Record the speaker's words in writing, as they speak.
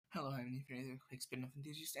Hello, I'm Infinity Theorist, quick spin-off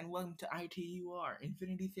enthusiast, and welcome to ITUR,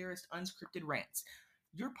 Infinity Theorist Unscripted Rants,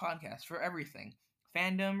 your podcast for everything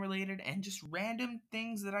fandom-related and just random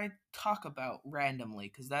things that I talk about randomly,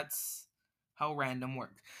 because that's how random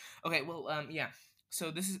works. Okay, well, yeah.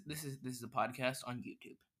 So this is a podcast on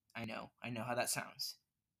YouTube. I know how that sounds,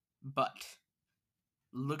 but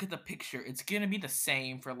look at the picture. It's gonna be the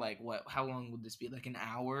same for like what? How long would this be? Like an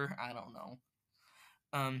hour? I don't know.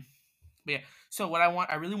 But yeah, so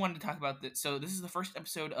I really wanted to talk about this. So this is the first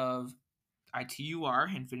episode of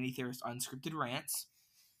ITUR, Infinity Theorist Unscripted Rants,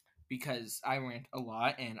 because I rant a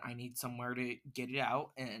lot and I need somewhere to get it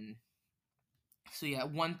out. And so yeah,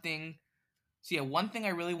 one thing I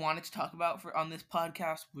really wanted to talk about on this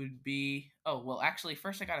podcast would be, actually,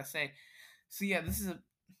 first I gotta say, so yeah, this is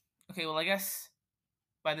okay. Well, I guess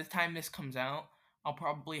by the time this comes out, I'll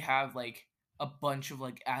probably have like a bunch of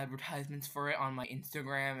like advertisements for it on my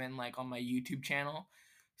Instagram and like on my YouTube channel.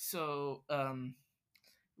 So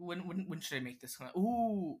when should I make this come out?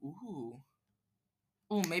 Ooh,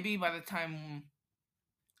 maybe by the time,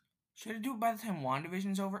 should I do it by the time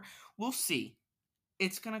WandaVision's over? We'll see.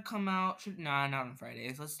 It's gonna come out. Not on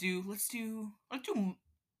Fridays. Let's do Mondays.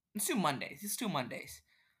 Let's do Mondays.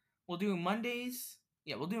 We'll do Mondays.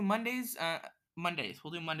 Yeah, we'll do Mondays. Mondays.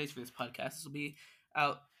 We'll do Mondays for this podcast. This will be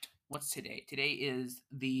out. What's today? Today is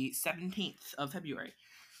the 17th of February.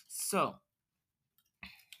 So,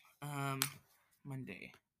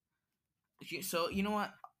 Monday. So you know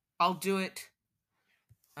what? I'll do it.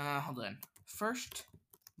 Hold on. First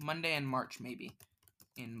Monday in March, maybe.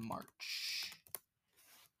 In March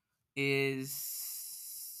is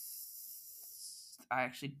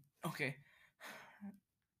okay.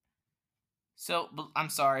 So, I'm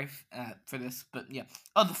sorry for this, but yeah.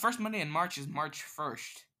 Oh, the first Monday in March is March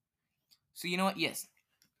 1st. So you know what? Yes.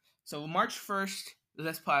 So March 1st,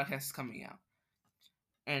 this podcast is coming out.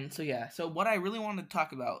 And so yeah, so what I really wanted to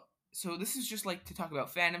talk about. So this is just like to talk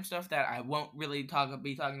about fandom stuff that I won't really be talking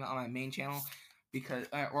about on my main channel, because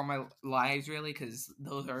or my lives really, because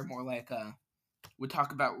those are more like we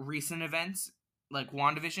talk about recent events like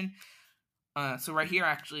WandaVision. So right here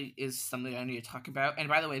actually is something I need to talk about. And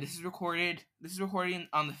by the way, this is recording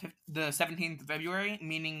on the 17th of February,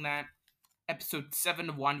 meaning that episode 7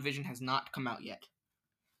 of WandaVision has not come out yet.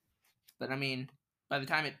 But I mean, by the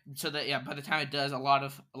time it does, a lot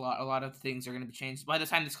of things are going to be changed. By the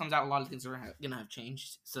time this comes out, a lot of things are going to have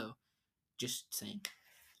changed. So, just saying.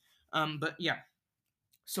 But yeah.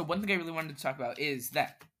 So one thing I really wanted to talk about is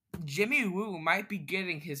that Jimmy Woo might be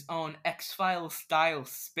getting his own X-Files style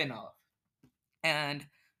spin-off. And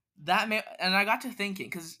I got to thinking,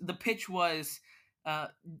 because the pitch was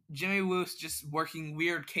Jimmy Woo's just working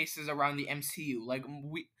weird cases around the MCU, like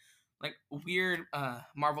weird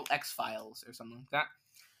Marvel X-Files or something like that,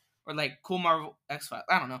 or like cool Marvel X-Files.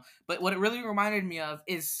 I don't know, but what it really reminded me of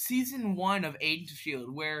is season 1 of Agents of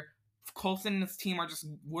Shield, where Coulson and his team are just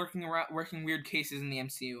working weird cases in the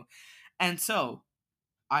MCU, and so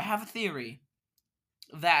I have a theory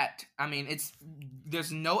that, I mean,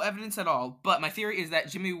 there's no evidence at all, but my theory is that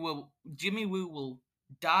Jimmy Woo will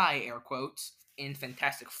die, air quotes, in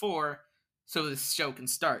Fantastic Four, so this show can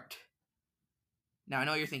start. Now I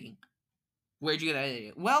know what you're thinking. Where'd you get that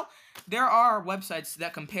idea? Well, there are websites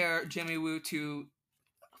that compare Jimmy Woo to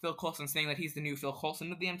Phil Coulson, saying that he's the new Phil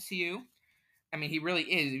Coulson of the MCU. I mean, he really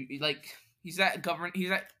is. Like, he's that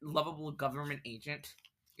lovable government agent.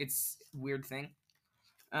 It's a weird thing.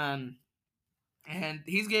 And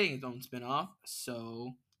he's getting his own spin-off,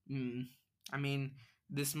 so, I mean,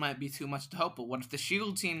 this might be too much to hope, but what if the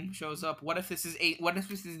S.H.I.E.L.D. team shows up? What if this is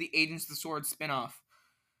the Agents of the Sword spin-off?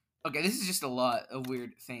 Okay, this is just a lot of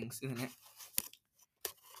weird things, isn't it?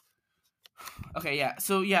 Okay, yeah,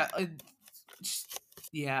 so, yeah,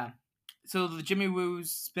 so the Jimmy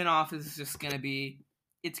Woo's spin-off is just gonna be,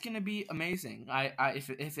 it's gonna be amazing.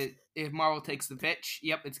 If Marvel takes the pitch,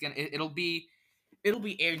 yep, it'll be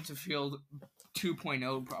Agents of S.H.I.E.L.D.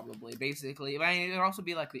 2.0 probably, basically. I mean, it'll also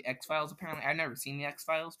be like the X-Files, apparently. I've never seen the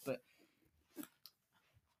X-Files, but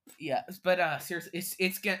yeah, but seriously,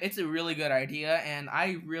 it's a really good idea, and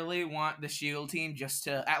I really want the S.H.I.E.L.D. team just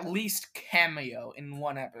to at least cameo in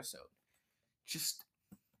one episode. Just,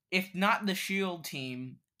 if not the S.H.I.E.L.D.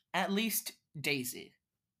 team, at least Daisy.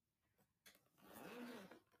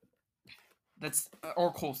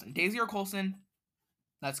 Or Coulson. Daisy or Coulson,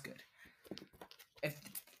 that's good. If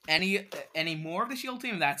any more of the S.H.I.E.L.D.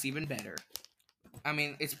 team, that's even better. I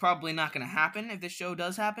mean, it's probably not going to happen if this show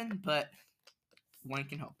does happen, but one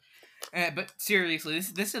can hope. But seriously,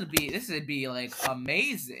 this would be like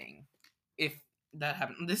amazing if that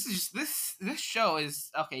happened. This show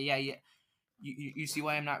is okay. Yeah. You see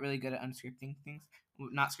why I'm not really good at unscripting things.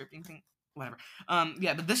 not scripting thing, whatever.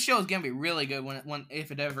 Yeah, but this show is gonna be really good when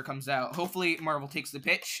if it ever comes out. Hopefully, Marvel takes the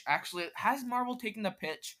pitch. Actually, has Marvel taken the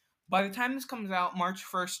pitch? By the time this comes out, March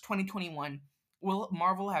 1st, 2021, will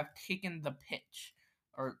Marvel have taken the pitch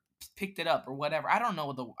or picked it up or whatever? I don't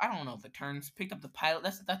know the terms. Picked up the pilot.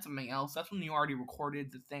 That's something else. That's when you already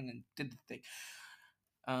recorded the thing and did the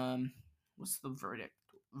thing. What's the verdict?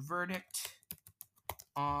 Verdict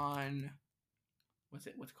on what's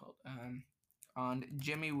it called? On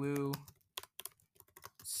Jimmy Woo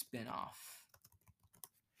spinoff.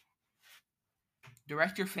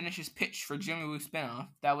 Director finishes pitch for Jimmy Woo spinoff.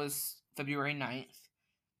 That was February 9th.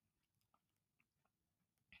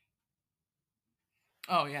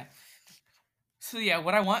 Oh yeah. So yeah,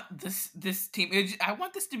 what I want this team, I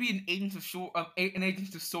want this to be an Agents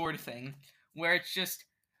of Sword thing, where it's just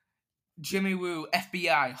Jimmy Woo,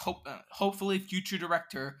 FBI, hopefully future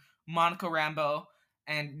director Monica Rambeau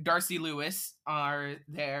and Darcy Lewis are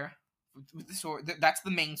there with the sword. That's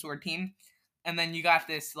the main sword team, and then you got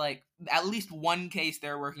this like at least one case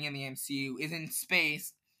they're working in the MCU is in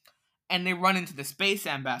space, and they run into the space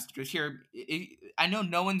ambassadors. Here, I know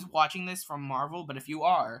no one's watching this from Marvel, but if you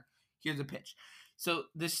are, here's a pitch. So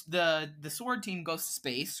the sword team goes to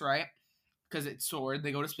space, right? Because it's sword,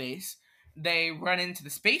 they go to space. They run into the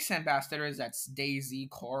space ambassadors. That's Daisy,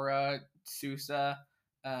 Cora, Sousa.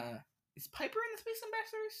 Is Piper in the space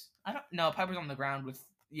ambassadors? I don't know. Piper's on the ground with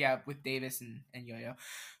Davis and Yo-Yo.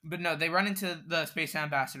 But no, they run into the space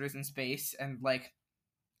ambassadors in space and like,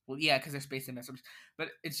 well, yeah, because they're space ambassadors. But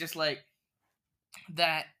it's just like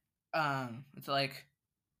that. It's like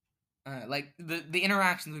the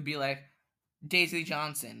interactions would be like Daisy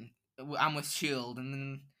Johnson. I'm with Shield, and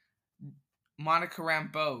then Monica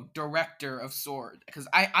Rambeau, director of Sword, because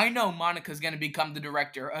I know Monica's gonna become the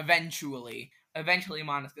director eventually. Eventually,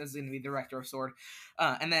 Monica's gonna be the director of Sword,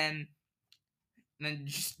 and then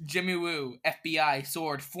just Jimmy Woo, FBI,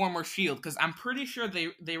 Sword, former Shield, because I'm pretty sure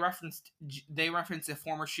they referenced a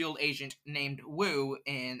former Shield agent named Woo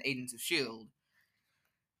in Agents of Shield.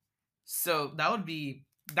 So that would be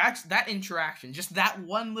that interaction, just that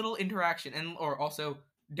one little interaction, and or also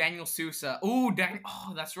Daniel Sousa. Oh,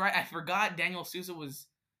 that's right. I forgot Daniel Sousa was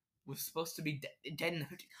supposed to be dead in the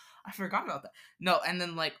 50s. I forgot about that. No, and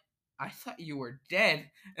then like I thought you were dead,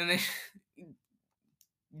 and then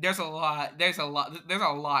there's a lot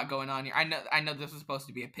going on here. I know this was supposed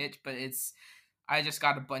to be a pitch, but I just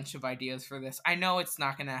got a bunch of ideas for this. I know it's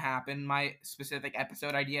not gonna happen, my specific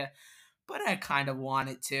episode idea, but I kind of want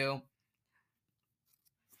it to.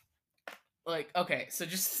 Like, okay, so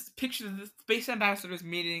just picture the space ambassadors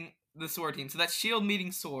meeting the sword team. So that's Shield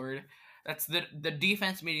meeting Sword. That's the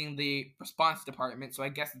defense meeting the response department. So I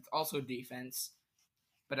guess it's also defense,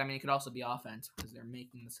 but I mean it could also be offense because they're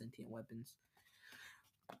making the sentient weapons.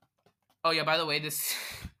 Oh yeah, by the way, this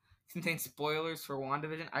contains spoilers for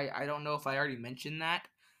WandaVision. I don't know if I already mentioned that.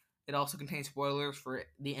 It also contains spoilers for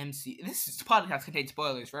the MC. This podcast contains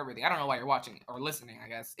spoilers for everything. I don't know why you're watching or listening. I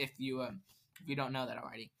guess if you don't know that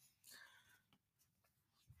already.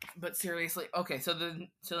 But seriously, okay. So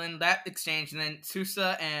in that exchange, and then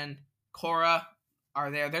Sousa and Cora are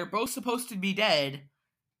there. They're both supposed to be dead,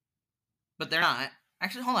 but they're not.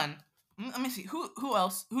 Actually, hold on. Let me see. Who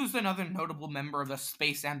else? Who's another notable member of the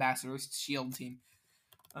Space Ambassadors Shield team?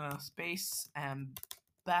 Space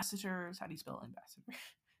Ambassadors. How do you spell ambassador?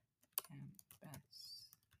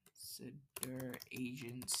 Ambassador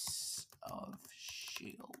Agents of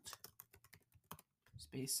Shield.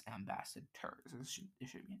 Space Ambassadors. There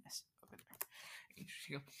should be an S over there. Agents of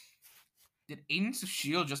Shield. Did Agents of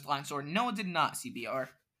Shield just launch Sword? No, it did not. CBR.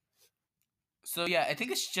 So yeah, I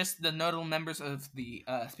think it's just the notable members of the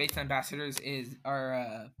Space Ambassadors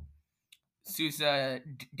are Sousa,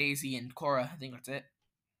 Daisy, and Cora. I think that's it.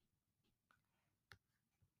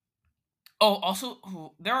 Oh, also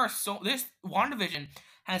this WandaVision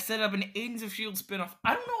has set up an Agents of Shield spinoff.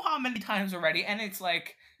 I don't know how many times already, and it's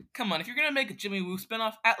like, come on, if you're gonna make a Jimmy Woo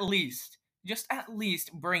spinoff, at least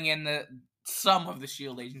bring in some of the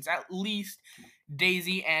Shield agents, at least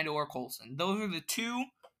Daisy and or Coulson. Those are the two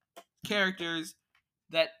characters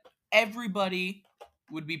that everybody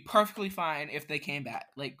would be perfectly fine if they came back.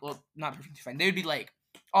 Like, well, not perfectly fine. They would be like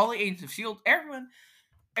all the Agents of Shield. Everyone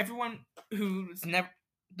who's never.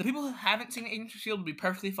 The people who haven't seen Agents of S.H.I.E.L.D. would be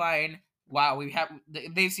perfectly fine. Wow,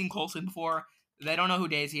 they've seen Coulson before. They don't know who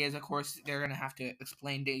Daisy is. Of course, they're going to have to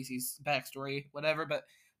explain Daisy's backstory, whatever, but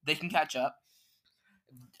they can catch up.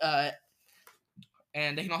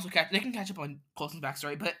 And they can also catch up on Coulson's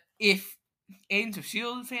backstory. But if Agents of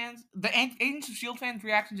S.H.I.E.L.D. fans, the Agents of S.H.I.E.L.D. fans'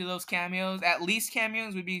 reaction to those cameos, at least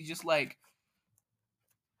cameos, would be just like,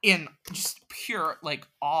 in just pure, like,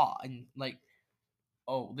 awe and, like,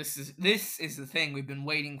 oh, this is the thing we've been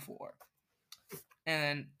waiting for.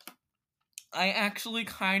 And I actually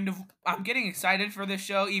I'm getting excited for this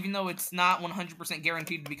show, even though it's not 100%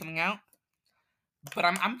 guaranteed to be coming out. But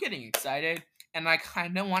I'm getting excited, and I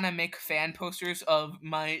kind of want to make fan posters of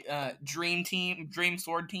my dream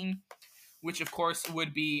sword team, which of course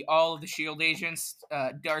would be all of the Shield agents,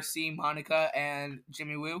 Darcy, Monica, and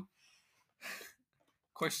Jimmy Woo.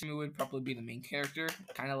 Of course, Jimmy Woo would probably be the main character,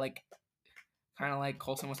 kind of like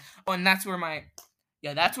Coulson was. Oh, and that's where my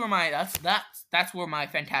that's where my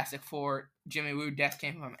Fantastic Four Jimmy Woo death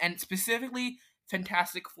came from, and specifically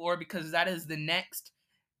Fantastic Four because that is the next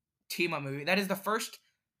team up movie. That is the first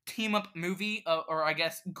team up movie, or I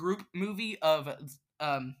guess group movie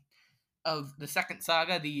um of the second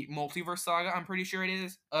saga, the multiverse saga. I'm pretty sure it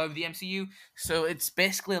is of the MCU. So it's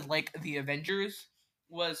basically like the Avengers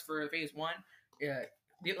was for Phase One. Yeah,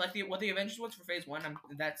 what the Avengers was for Phase One.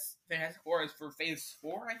 That's Fantastic Four is for Phase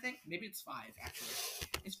 4. I think maybe it's 5 actually.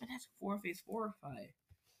 It's Fantastic Four Phase 4 or 5.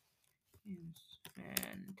 It's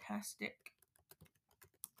Fantastic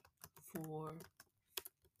Four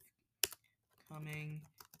coming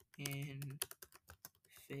in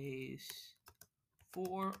Phase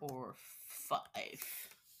 4 or 5.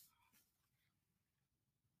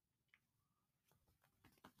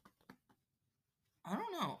 I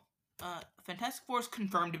don't know. Fantastic Four is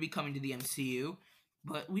confirmed to be coming to the MCU,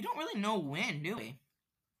 but we don't really know when, do we?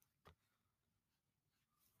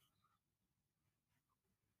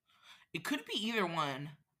 It could be either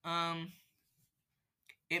one.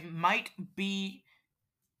 It might be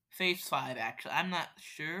Phase 5, actually. I'm not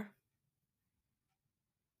sure.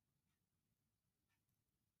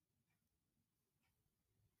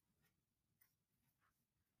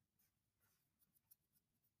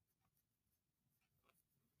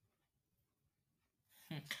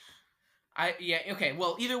 Okay.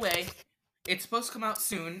 Well, either way, it's supposed to come out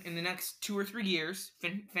soon in the next 2 or 3 years.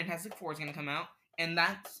 Fantastic Four is going to come out, and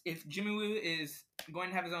that's if Jimmy Woo is going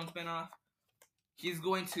to have his own spinoff. He's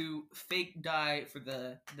going to fake die for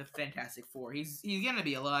the Fantastic Four. He's gonna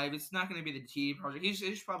be alive. It's not gonna be the TV project.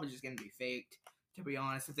 He's probably just gonna be faked. To be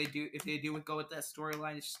honest, if they do go with that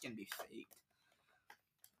storyline, it's just gonna be faked.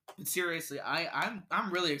 But seriously,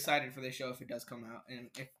 I'm really excited for this show if it does come out,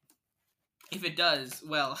 and if it does,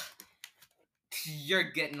 well,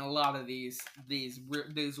 you're getting a lot of these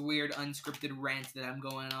weird unscripted rants that I'm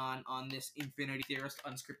going on this Infinity Theorist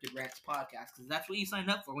Unscripted Rants podcast, because that's what you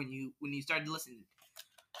signed up for when you started listening.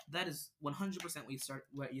 That is 100%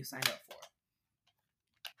 what you signed up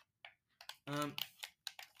for.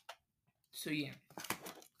 So yeah.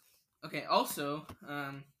 Okay. Also,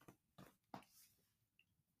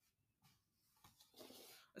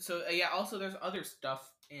 Also, there's other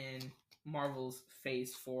stuff in Marvel's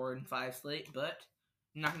Phase 4 and 5 slate, but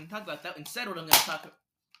I'm not going to talk about that. Instead, what I'm going to talk about...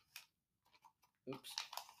 Oops.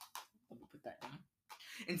 Let me put that down.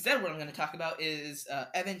 Instead, what I'm going to talk about is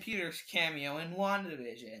Evan Peters' cameo in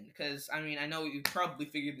WandaVision. Because, I mean, I know you probably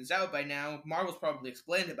figured this out by now. Marvel's probably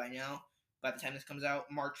explained it by now. By the time this comes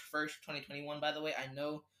out, March 1st, 2021, by the way. I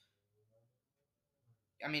know...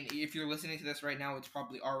 I mean, if you're listening to this right now, it's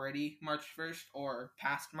probably already March 1st or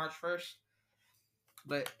past March 1st.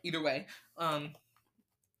 But either way, so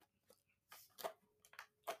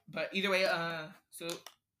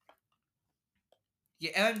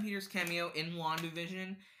yeah, Evan Peters' cameo in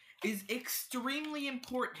WandaVision is extremely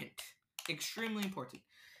important. Extremely important.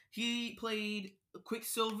 He played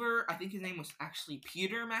Quicksilver. I think his name was actually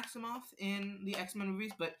Peter Maximoff in the X-Men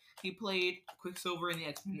movies, but he played Quicksilver in the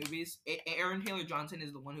X-Men movies. Aaron Taylor Johnson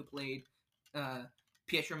is the one who played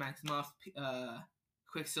Pietro Maximoff,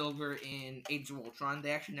 Quicksilver in Age of Ultron.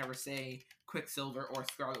 They actually never say Quicksilver or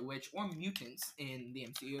Scarlet Witch or mutants in the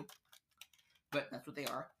MCU, but that's what they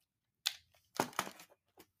are.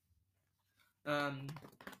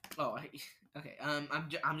 Okay.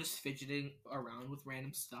 I'm just fidgeting around with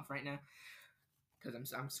random stuff right now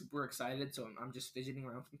because I'm super excited. So I'm just fidgeting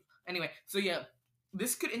around. Anyway, so yeah,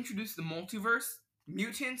 this could introduce the multiverse,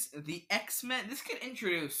 mutants, the X-Men. This could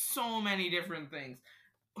introduce so many different things.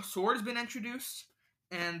 Sword's been introduced,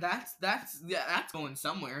 and that's going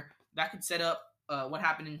somewhere. That could set up what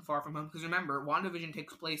happened in Far From Home. Because remember, WandaVision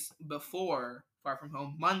takes place before Far From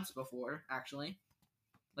Home, months before actually,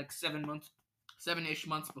 like 7-ish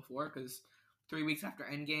months before, because 3 weeks after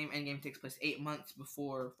Endgame. Endgame takes place 8 months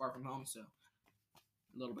before Far From Home, so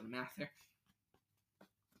a little bit of math there.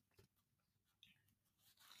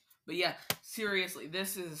 But yeah, seriously,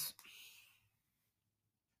 this is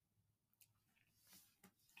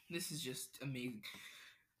just amazing.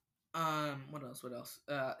 What else?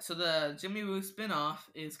 So the Jimmy Woo spinoff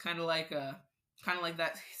is kind of like kind of like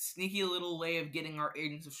that sneaky little way of getting our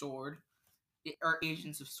Agents of Sword. It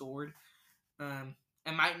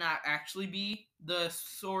might not actually be the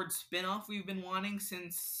Sword spin-off we've been wanting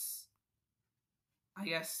since, I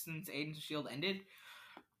guess, since Agents of Shield ended.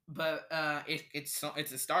 But it's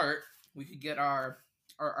a start. We could get our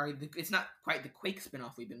it's not quite the Quake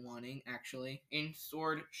spin-off we've been wanting, actually. Agents of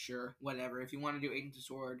Sword, sure, whatever. If you want to do Agents of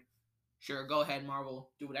Sword, sure, go ahead, Marvel,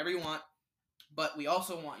 do whatever you want. But we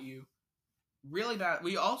also want you really bad.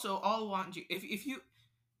 We also all want you. If you're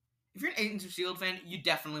an Agents of Shield fan, you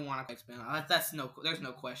definitely want a Quake spin-off. There's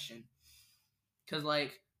no question. Because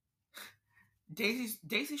like,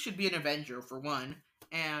 Daisy should be an Avenger for one,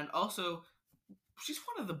 and also she's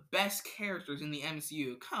one of the best characters in the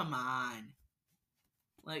MCU. Come on,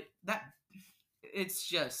 like that. It's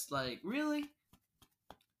just like, really.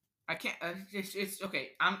 I can't. It's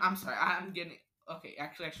okay. I'm sorry. I'm getting. Okay,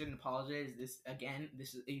 actually, I shouldn't apologize. This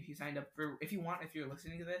is if you signed up for. If you're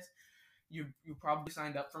listening to this, you probably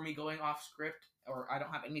signed up for me going off script, or I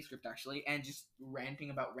don't have any script actually, and just ranting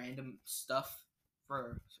about random stuff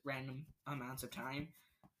for random amounts of time.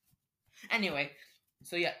 Anyway,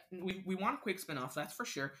 so yeah, we want a Quake spinoff, that's for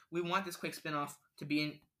sure. We want this Quake spinoff to be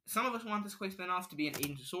in. Some of us want this Quake spinoff to be an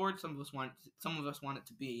Agents of Sword. Some of us want it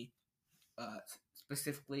to be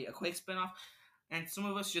specifically a Quake spinoff, and some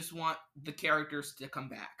of us just want the characters to come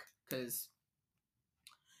back because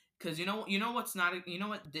you know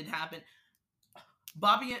what did happen.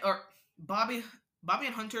 Bobby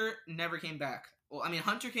and Hunter never came back. Well, I mean,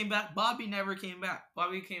 Hunter came back. Bobby never came back.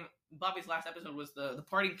 Bobby's last episode was the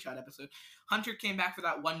parting shot episode. Hunter came back for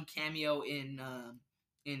that one cameo in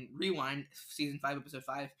Rewind season 5 episode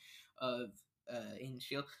 5 of Agents of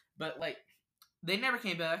Shield, but like they never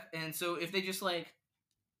came back. And so if they just like,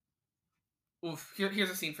 here's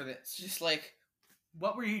a scene for this. Just like,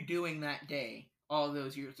 what were you doing that day all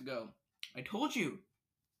those years ago? I told you,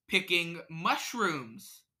 picking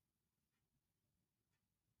mushrooms.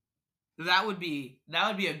 That would be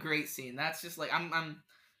a great scene. That's just like I'm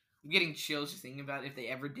getting chills just thinking about if they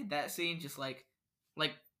ever did that scene. Just like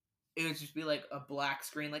it would just be like a black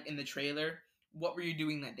screen like in the trailer. What were you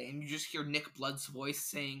doing that day? And you just hear Nick Blood's voice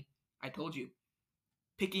saying, "I told you,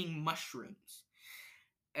 picking mushrooms."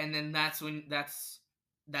 And then that's when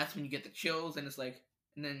you get the chills, and it's like,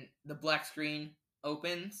 and then the black screen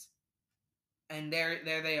opens, and there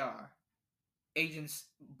they are, Agents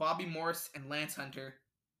Bobby Morse and Lance Hunter,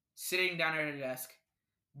 sitting down at a desk,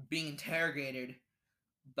 being interrogated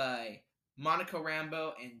by Monica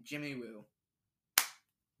Rambeau and Jimmy Woo.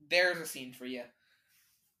 There's a scene for you.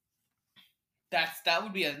 That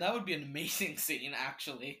would be an amazing scene.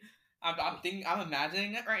 Actually, I'm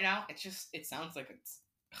imagining it right now. It sounds like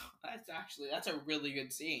that's a really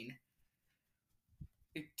good scene.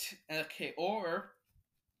 Okay, or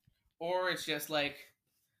it's just like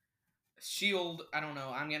Shield. I don't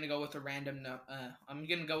know. I'm gonna go with a random. I'm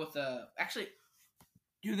gonna go with a. Actually,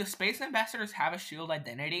 do the Space Ambassadors have a Shield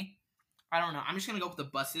identity? I don't know. I'm just gonna go with the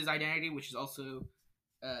Bus's identity, which is also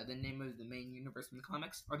the name of the main universe in the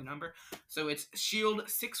comics, or the number. So it's Shield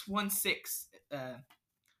 616.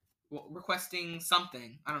 Requesting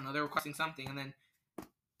something. I don't know. They're requesting something, and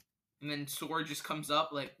then Sword just comes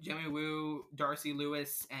up. Like Jimmy Woo, Darcy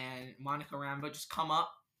Lewis, and Monica Rambeau just come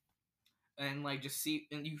up, and like just see,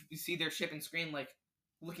 and you see their ship and screen like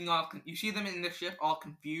looking all. You see them in their ship all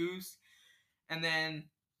confused, and then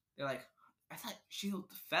they're like, "I thought Shield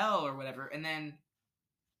fell or whatever," and then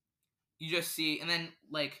you just see, and then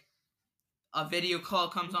like a video call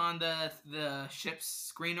comes on the ship's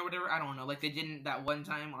screen or whatever. I don't know, like they didn't that one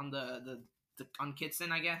time on the on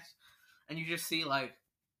Kitson, I guess, and you just see like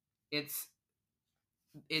it's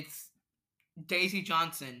Daisy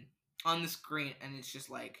Johnson on the screen, and it's just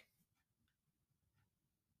like,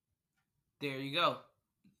 there you go.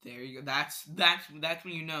 That's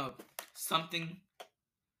when you know something.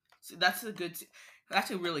 So that's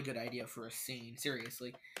a really good idea for a scene.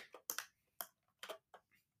 Seriously.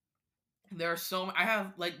 There are I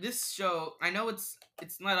have like this show. I know it's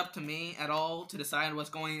not up to me at all to decide what's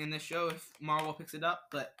going in this show if Marvel picks it up,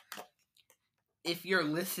 but if you're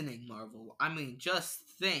listening, Marvel, I mean, just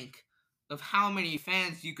think of how many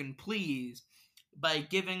fans you can please by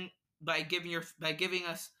giving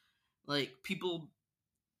us like people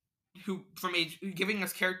giving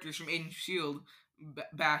us characters from Agents of Shield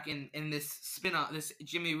back in this spin-off, this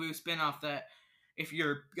Jimmy Woo spin-off that, if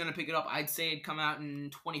you're gonna pick it up, I'd say it'd come out in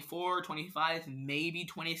 24, 25, maybe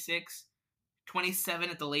 26, 27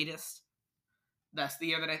 at the latest. That's the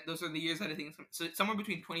year those are the years that I think. So it's somewhere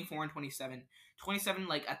between 24 and 27. 27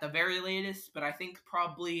 like at the very latest, but I think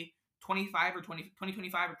probably 2025 or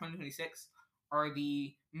 2026 are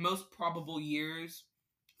the most probable years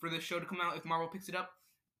for this show to come out if Marvel picks it up.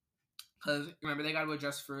 Because remember, they got to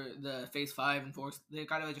adjust for the Phase 5 and 4. They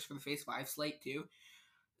got to adjust for the Phase 5 slate too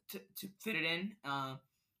to fit it in.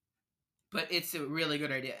 But it's a really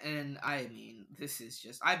good idea, and I mean, this is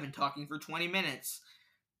just, I've been talking for 20 minutes.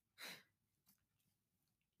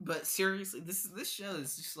 But seriously, this show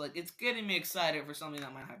is just like, it's getting me excited for something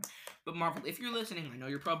that might happen. But Marvel, if you're listening, I know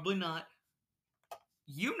you're probably not.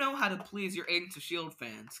 You know how to please your Agents of S.H.I.E.L.D.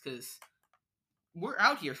 fans, because we're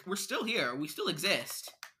out here. We're still here. We still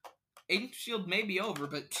exist. Agents of S.H.I.E.L.D. may be over,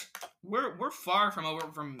 but we're far from over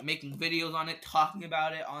from making videos on it, talking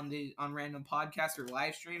about it on random podcasts or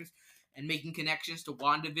live streams, and making connections to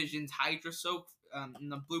WandaVision's Hydra soap,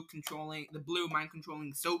 and the blue mind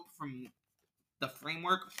controlling soap from the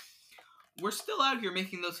framework. We're still out here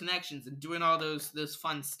making those connections and doing all those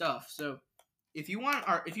fun stuff. So if you want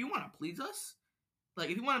to please us, like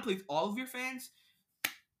if you want to please all of your fans,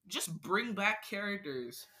 just bring back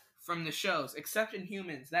characters from the shows, except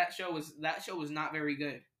Inhumans. That show was not very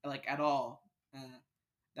good, like at all.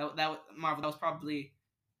 Marvel, that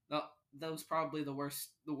was probably the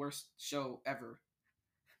worst show ever.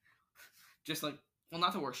 Just like, well,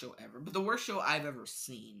 not the worst show ever, but the worst show I've ever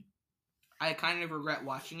seen. I kind of regret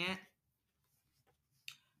watching it,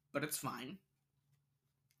 but it's fine.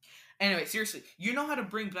 Anyway, seriously, you know how to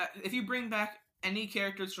bring back, if you bring back any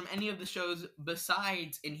characters from any of the shows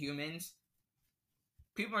besides Inhumans,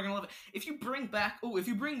 people are gonna love it. If you bring back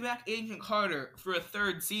Agent Carter for a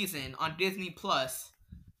 3rd season on Disney Plus,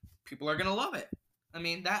 people are gonna love it. I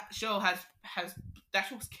mean, that show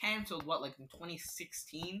was canceled like in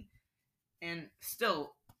 2016, and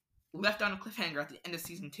still left on a cliffhanger at the end of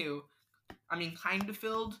season 2. I mean, kind of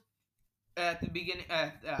filled at the beginning,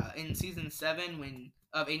 in season 7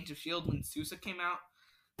 of Agents of S.H.I.E.L.D. when Sousa came out.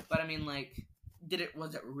 But I mean, like,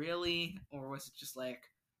 was it really, or was it just like,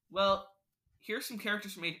 well, here's a character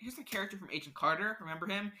from Agent Carter. Remember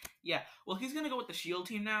him? Yeah. Well, he's gonna go with the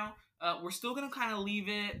S.H.I.E.L.D. team now. We're still gonna kind of leave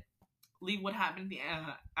what happened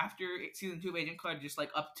after season 2 of Agent Carter just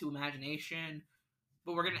like up to imagination.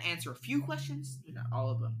 But we're gonna answer a few questions, not all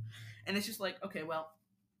of them. And it's just like, okay, well,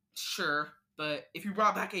 sure. But if you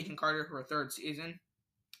brought back Agent Carter for a 3rd season,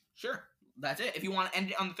 sure, that's it. If you want to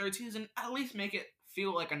end it on the 3rd season, at least make it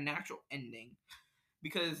feel like a natural ending.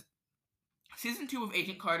 Because season 2 of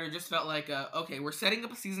Agent Carter just felt like, okay, we're setting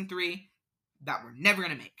up a season 3 that we're never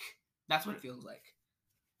going to make. That's what it feels like.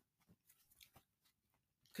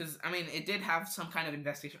 Because, I mean, it did have some kind of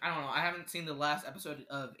investigation. I don't know. I haven't seen the last episode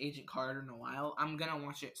of Agent Carter in a while. I'm going to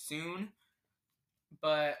watch it soon.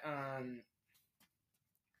 But,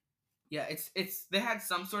 yeah, they had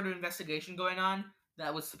some sort of investigation going on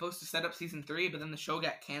that was supposed to set up season 3, but then the show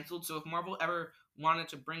got canceled. So if Marvel ever wanted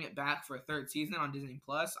to bring it back for a 3rd season on Disney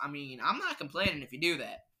Plus, I mean, I'm not complaining if you do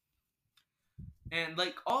that. And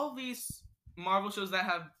like all these Marvel shows that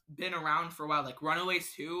have been around for a while, like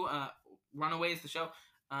Runaways 2, Runaways the show,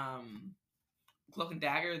 Cloak and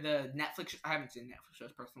Dagger, the Netflix. I haven't seen Netflix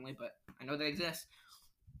shows personally, but I know they exist.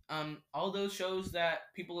 All those shows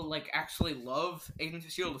that people like actually love, Agents of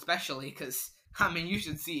S.H.I.E.L.D. especially, because I mean, you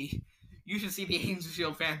should see the Agents of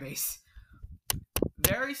S.H.I.E.L.D. fan base.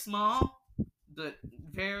 Very small, but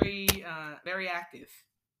very active.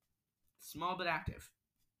 Small but active.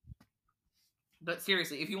 But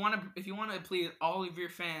seriously, if you want to please all of your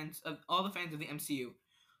fans, of all the fans of the MCU,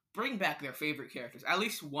 bring back their favorite characters. At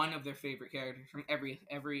least one of their favorite characters from every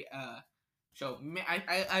show.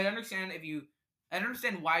 I understand I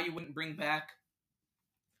understand why you wouldn't bring back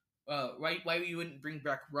why you wouldn't bring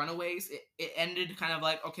back Runaways. It ended kind of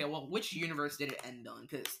like, okay, well, which universe did it end on?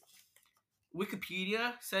 Because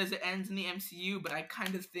Wikipedia says it ends in the MCU, but I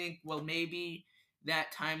kind of think, well, maybe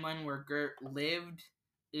that timeline where Gert lived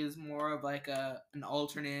is more of like an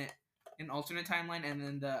alternate timeline, and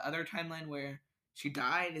then the other timeline where she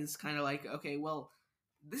died is kind of like, okay, well,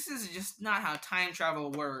 this is just not how time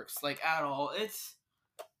travel works, like, at all.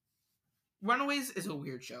 Runaways is a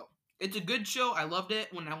weird show. It's a good show. I loved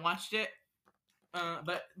it when I watched it.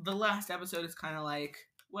 But the last episode is kind of like,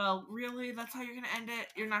 well, really? That's how you're going to end it?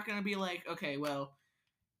 You're not going to be like, okay, well,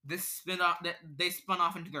 they spun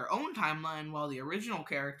off into their own timeline while the original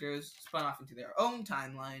characters spun off into their own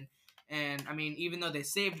timeline. And, I mean, even though they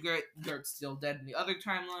saved Gert, Gert's still dead in the other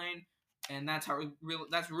timeline. And that's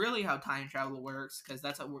really how time travel works, because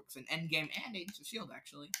that's how it works in Endgame and Agents of S.H.I.E.L.D.,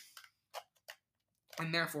 actually.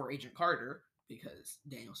 And therefore Agent Carter, because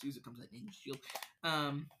Daniel Sousa comes out in Agents of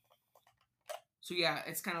S.H.I.E.L.D. So yeah,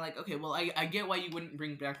 it's kind of like, okay, well, I get why you wouldn't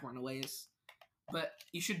bring back Runaways, but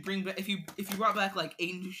you should bring back, if you brought back like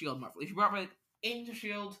Agents of S.H.I.E.L.D. Marvel, if you brought back Agents of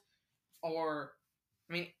S.H.I.E.L.D. or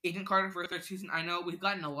I mean, Agent Carter for a third season. I know we've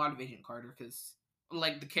gotten a lot of Agent Carter because,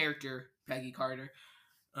 like, the character Peggy Carter,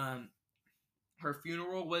 um, her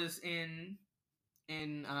funeral was in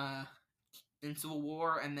in Civil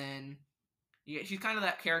War, and then yeah, she's kind of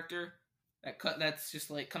that character that's just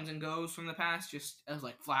like comes and goes from the past, just as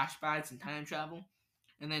like flashbacks and time travel,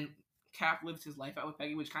 and then Cap lives his life out with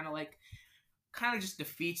Peggy, which kind of just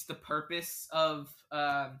defeats the purpose of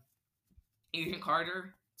Agent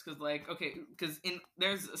Carter. It's because like okay, because in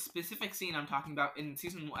there's a specific scene I'm talking about in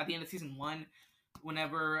season at the end of season 1,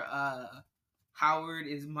 whenever Howard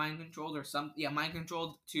is mind controlled or mind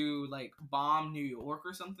controlled to like bomb New York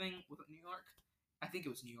or something. Was it New York? I think it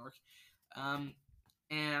was New York. Um,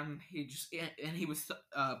 and he was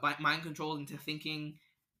mind controlled into thinking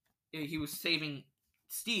he was saving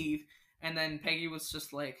Steve, and then Peggy was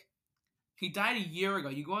just like, he died a year ago.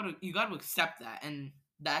 You got to accept that, and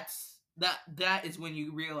that is when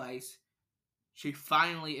you realize she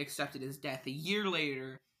finally accepted his death a year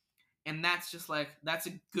later, and that's just like that's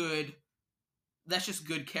just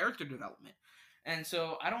good character development. And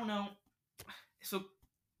so I don't know. So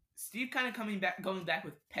Steve kind of going back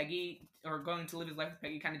with Peggy, or going to live his life with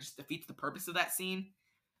Peggy, kind of just defeats the purpose of that scene.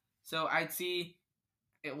 So I'd see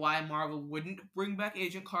why Marvel wouldn't bring back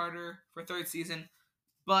Agent Carter for third season,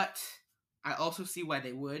 but I also see why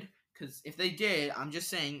they would, because if they did, I'm just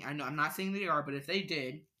saying, I know I'm not saying they are, but if they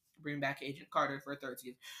did bring back Agent Carter for a third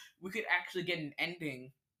season, we could actually get an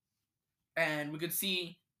ending, and we could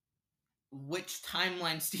see which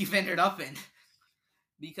timeline Steve ended up in.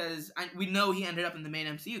 Because we know he ended up in the main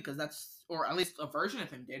MCU, because or at least a version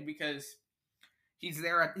of him did, because he's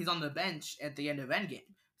on the bench at the end of Endgame.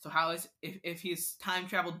 So how is if he's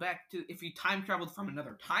if he time traveled from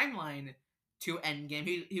another timeline to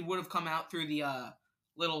Endgame, he would have come out through the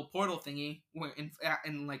little portal thingy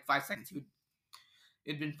in like 5 seconds.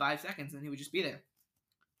 It'd been 5 seconds, and he would just be there.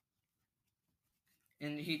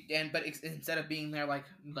 But instead of being there like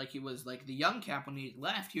he was like the young Cap when he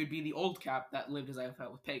left, he would be the old Cap that lived his life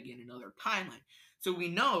out with Peggy in another timeline. So we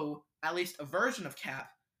know at least a version of Cap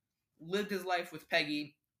lived his life with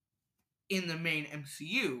Peggy in the main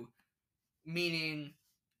MCU, meaning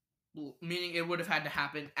it would have had to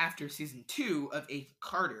happen after season 2 of Agent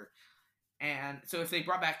Carter. And so if they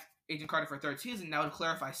brought back Agent Carter for a third season, that would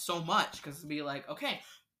clarify so much, because it'd be like, okay,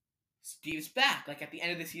 Steve's back. Like at the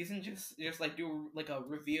end of the season, just like do like a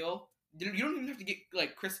reveal. You don't even have to get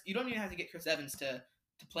like Chris. You don't even have to get Chris Evans to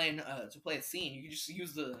play a scene. You can just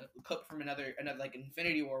use the clip from another like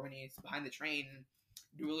Infinity War when he's behind the train and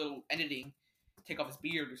do a little editing, take off his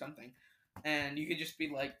beard or something, and you could just be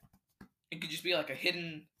like, it could just be like a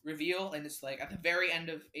hidden reveal, and it's like at the very end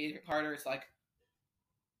of Agent Carter, it's like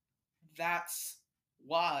that's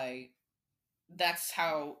why that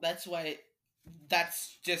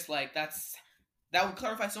would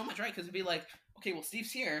clarify so much, right? Because it'd be like, okay, well,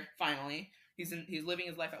 Steve's here finally. He's living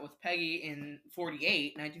his life out with Peggy in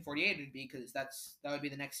 1948 would be, because that would be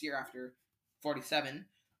the next year after 47,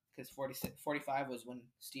 because 45 was when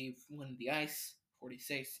Steve won the ice.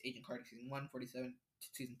 46 Agent Carter season 1, 47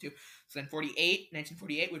 season 2. So then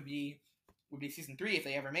 1948 would be season 3 if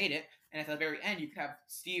they ever made it. And at the very end, you could have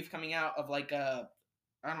Steve coming out of like I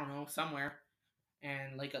don't know, somewhere,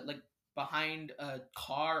 and like behind a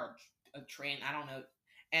car or a train, I don't know,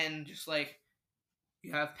 and just like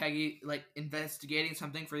you have Peggy like investigating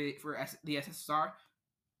something for the SSR,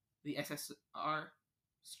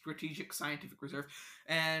 Strategic Scientific Reserve,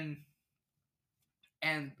 and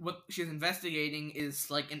what she's investigating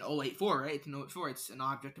is like an 084, right? It's an 084. It's an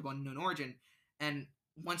object of unknown origin, and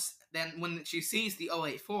when she sees the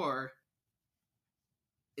 084,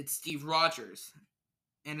 it's Steve Rogers,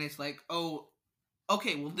 and it's like, oh,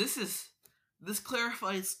 okay, well this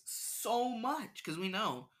clarifies so much, because we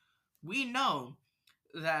know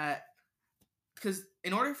that, because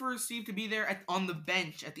in order for Steve to be there on the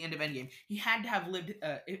bench at the end of Endgame, he had to have lived,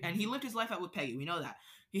 and he lived his life out with Peggy. We know that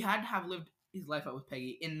he had to have lived his life out with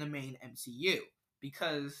Peggy in the main MCU,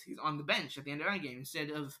 because he's on the bench at the end of Endgame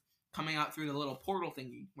instead of coming out through the little portal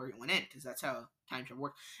thingy where he went in, because that's how time travel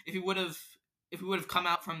works. If he would have come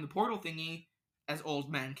out from the portal thingy as Old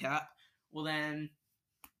Man Cap, well then,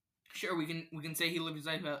 sure, we can say he lived his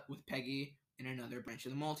life out with Peggy in another branch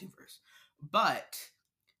of the multiverse. But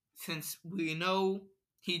since we know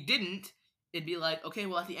he didn't, it'd be like, okay,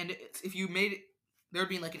 well, at the end, if you made it, there would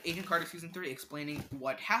be like an Agent Carter season 3 explaining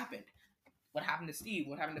what happened to Steve,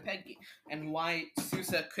 what happened to Peggy, and why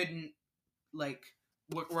Sousa couldn't like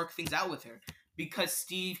work things out with her, because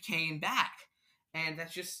Steve came back, and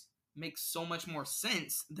that just makes so much more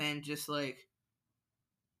sense than just like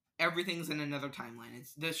everything's in another timeline.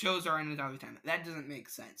 The shows are in another timeline. That doesn't make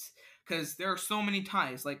sense, because there are so many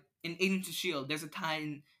ties. Like in Agents of Shield, there's a tie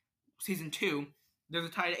in season 2. There's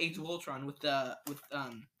a tie to Age of Ultron with the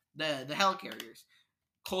helicarriers.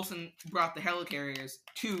 Coulson brought the helicarriers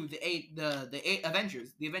to the Avengers.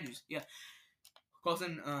 The Avengers, yeah.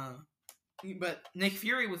 Coulson, but Nick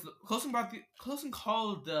Fury was Coulson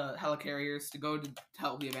called the helicarriers to go to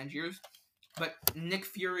help the Avengers, but Nick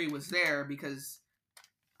Fury was there because,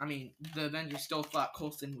 I mean, the Avengers still thought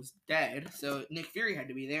Coulson was dead, so Nick Fury had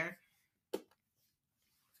to be there.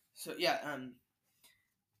 So yeah,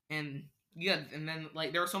 and then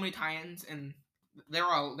like there were so many tie-ins, and there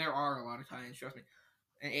are a lot of tie-ins. Trust me.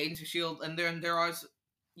 And Agents of Shield, and then there are,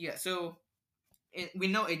 yeah. So we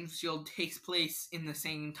know Agents of Shield takes place in the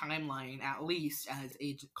same timeline at least as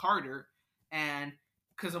Agent Carter, and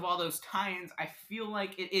because of all those tie-ins, I feel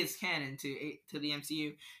like it is canon to the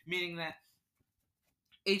MCU, meaning that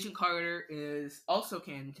Agent Carter is also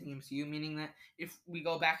canon to the MCU, meaning that if we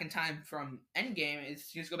go back in time from Endgame,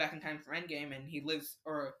 it's just go back in time from Endgame, and he lives,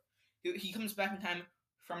 or he comes back in time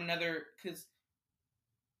from another, because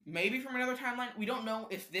maybe from another timeline. We don't know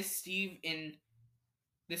if this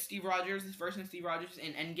Rogers, this version of Steve Rogers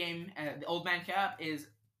in Endgame, the Old Man Cap, is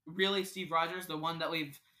really Steve Rogers, the one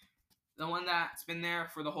that's been there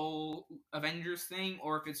for the whole Avengers thing,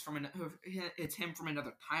 or if it's him from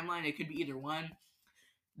another timeline. It could be either one.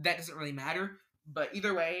 That doesn't really matter. But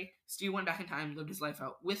either way, Steve went back in time, lived his life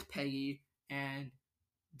out with Peggy, and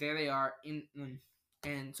there they are.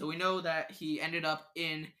 And so we know that he ended up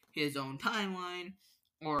in his own timeline,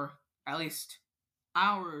 or at least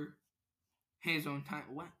his own time.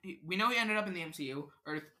 We know he ended up in the MCU,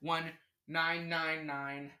 Earth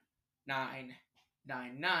 1999999.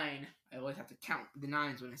 I always have to count the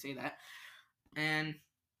nines when I say that. And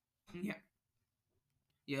yeah,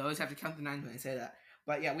 you always have to count the nines when I say that.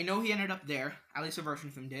 But yeah, we know he ended up there. At least a version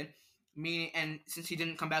of him did. And since he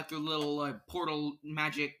didn't come back through a little portal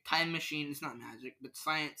magic time machine, it's not magic, but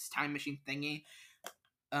science time machine thingy.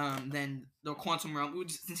 Then the quantum realm.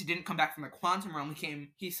 Since he didn't come back from the quantum realm, he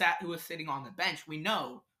was sitting on the bench. We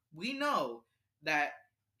know that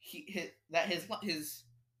his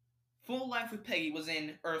full life with Peggy was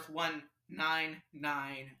in Earth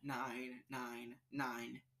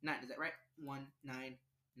 1999999. Is that right?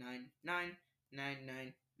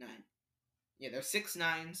 1999999. Yeah, there's 6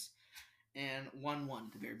 9s and 1 1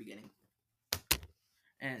 at the very beginning.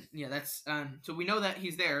 And yeah, that's so we know that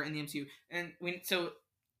he's there in the MCU, and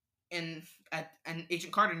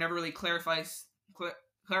Agent Carter never really clarifies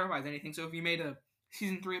anything. So if you made a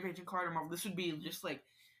season 3 of Agent Carter Marvel, this would be just like,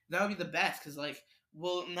 that would be the best, because like,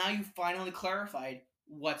 well, now you finally clarified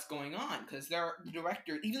what's going on, because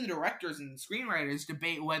even the directors and screenwriters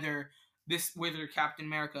debate whether Captain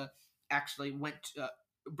America actually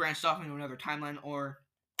branched off into another timeline or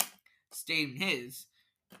stayed in his.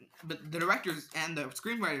 But the directors and the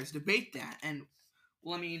screenwriters debate that, and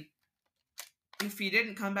well, I mean, if he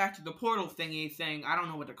didn't come back to the portal thingy thing, I don't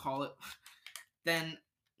know what to call it, then,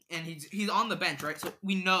 and he's on the bench, right? So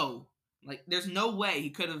we know, like, there's no way he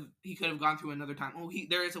could have gone through another time. Oh,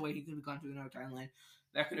 there is a way he could have gone through another timeline.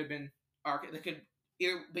 That could have been that could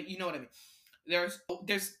either, but you know what I mean. There's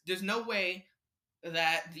no way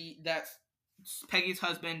that Peggy's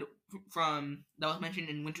husband that was mentioned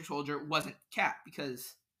in Winter Soldier wasn't Cap,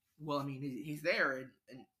 because, well, I mean, he's there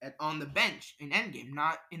on the bench in Endgame,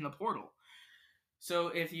 not in the portal. So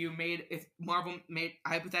if Marvel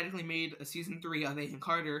hypothetically made a season 3 of Agent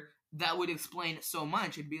Carter, that would explain it so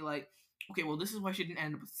much. It'd be like, okay, well, this is why she didn't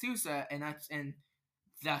end up with Sousa, and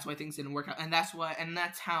that's why things didn't work out, and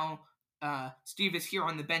that's how Steve is here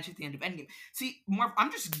on the bench at the end of Endgame. See, Marv,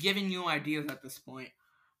 I'm just giving you ideas at this point.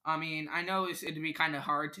 I mean, I know it'd be kind of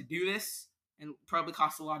hard to do this, and probably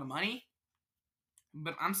cost a lot of money,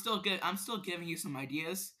 but I'm still giving you some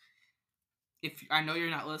ideas. If I know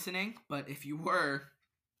you're not listening, but if you were,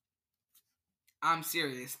 I'm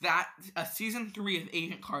serious. That a season 3 of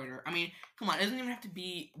Agent Carter. I mean, come on, it doesn't even have to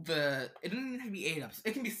be 8 episodes.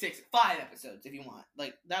 It can be 5 episodes if you want.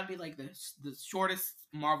 Like, that'd be like the shortest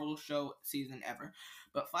Marvel show season ever.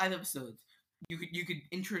 But 5 episodes. You could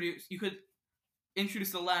introduce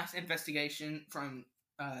the last investigation from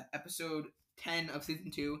episode 10 of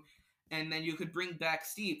season 2, and then you could bring back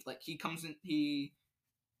Steve. Like, he comes in, he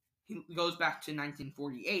goes back to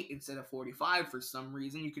 1948 instead of 45 for some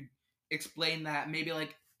reason. You could explain that maybe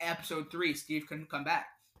like episode 3 Steve couldn't come back,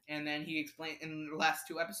 and then he explained in the last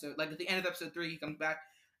 2 episodes, like at the end of episode 3 he comes back,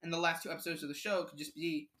 and the last 2 episodes of the show could just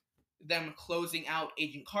be them closing out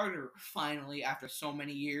Agent Carter finally after so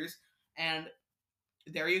many years. And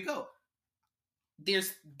there you go.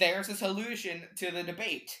 There's a solution to the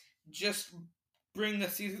debate. Just bring the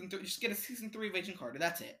season 3. Just get a season 3 of Agent Carter.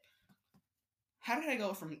 That's it. how did I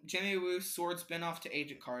go from Jimmy Woo's sword spinoff to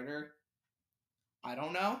Agent Carter? I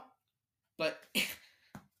don't know, but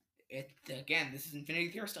again, this is Infinity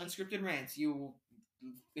Theorist Unscripted Rants.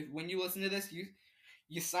 When you listen to this,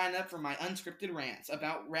 you sign up for my unscripted rants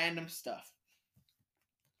about random stuff.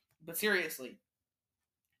 But seriously,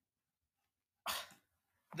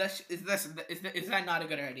 is that not a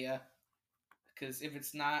good idea? Because if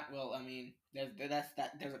it's not, well, I mean, there's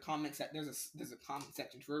a comment there's a comment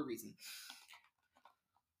section for a reason.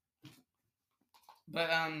 But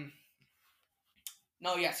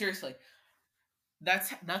no, yeah, seriously,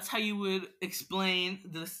 that's how you would explain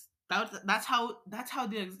this. That's how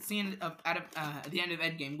the scene of at the end of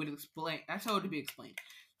Endgame would explain. That's how it would be explained.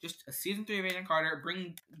 Just a season 3 of Agent Carter.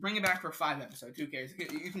 Bring it back for 5 episodes. Who cares?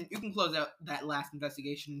 You can close out that last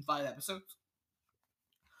investigation in 5 episodes,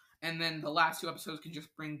 and then the last 2 episodes can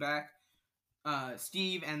just bring back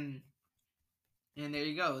Steve and there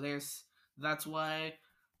you go. That's why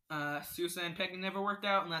Sousa and Peggy never worked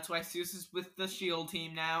out, and that's why Sousa's with the Shield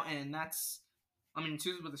team now, and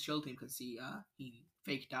Sousa's with the Shield team because he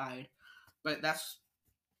fake died, but that's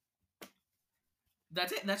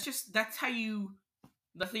it. That's how you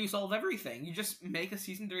solve everything. You just make a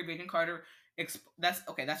season 3 of Agent Carter. That's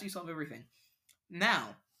how you solve everything.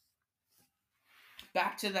 Now,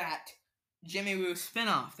 back to that Jimmy Woo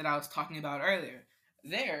spinoff that I was talking about earlier.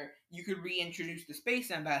 There, you could reintroduce the space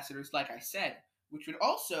ambassadors, like I said, which would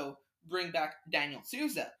also bring back Daniel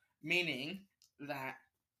Sousa, meaning that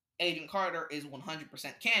Agent Carter is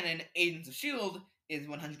 100% canon, Agents of S.H.I.E.L.D. is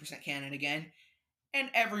 100% canon again, and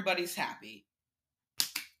everybody's happy.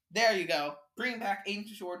 There you go. Bring back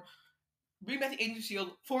Agents of S.H.I.E.L.D. Bring back the Agents of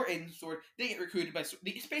S.H.I.E.L.D. for Agents of S.W.O.R.D. They get recruited by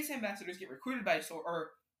the space ambassadors get recruited by S.W.O.R.D.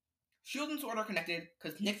 or S.H.I.E.L.D. and S.W.O.R.D. are connected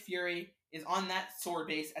because Nick Fury is on that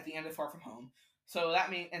S.W.O.R.D. base at the end of Far From Home. So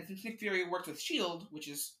that means, and since Nick Fury works with S.H.I.E.L.D., which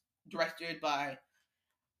is directed by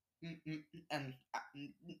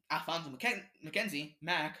Alfonso McKenzie,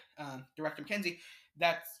 director McKenzie,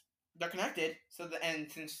 they're connected.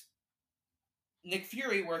 And since Nick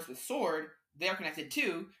Fury works with S.W.O.R.D., they're connected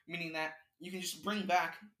too, meaning that you can just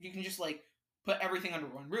put everything under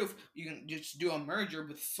one roof. You can just do a merger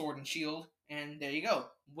with S.W.O.R.D. and S.H.I.E.L.D., and there you go.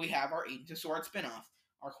 We have our Agents of S.W.O.R.D. spinoff,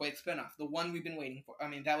 our Quake spinoff, the one we've been waiting for. I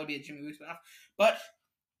mean, that would be a Jimmy Woo spinoff, but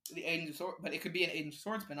it could be an Agents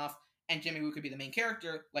of S.W.O.R.D. spinoff, and Jimmy Woo could be the main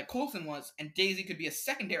character, like Coulson was, and Daisy could be a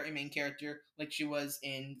secondary main character, like she was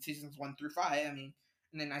in seasons 1 through 5. I mean,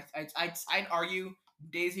 and then I'd argue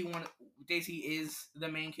Daisy is the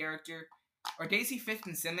main character, or Daisy, Fifth,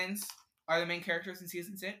 and Simmons are the main characters in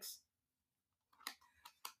season 6.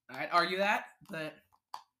 I'd argue that, but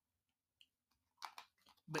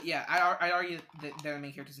yeah, I'd argue that they're the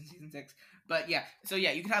main characters in season 6. But yeah, so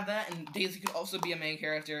yeah, you could have that, and Daisy could also be a main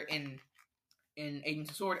character in Agents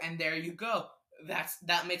of S.W.O.R.D., and there you go.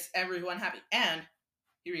 That makes everyone happy. And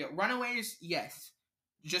here we go. Runaways, yes,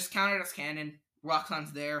 just count it as canon.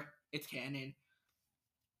 Roxxon's there, it's canon.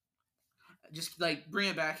 Just bring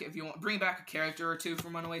it back if you want. Bring back a character or two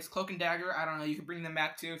from Runaways. Cloak and Dagger, I don't know. You can bring them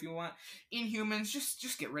back too if you want. Inhumans,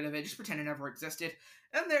 just get rid of it. Just pretend it never existed,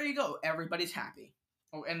 and there you go. Everybody's happy.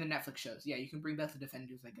 Oh, and the Netflix shows. Yeah, you can bring back the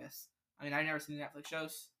Defenders, I guess. I mean, I've never seen the Netflix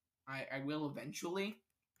shows. I will eventually.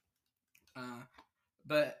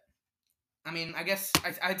 But I mean, I guess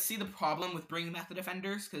I'd see the problem with bringing back the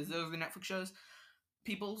Defenders because those are the Netflix shows.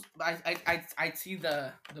 I'd see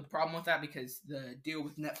the problem with that because the deal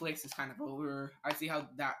with Netflix is kind of over. I see how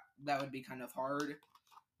that would be kind of hard.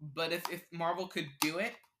 But if Marvel could do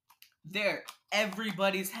it,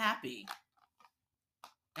 everybody's happy.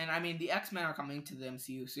 And I mean, the X-Men are coming to the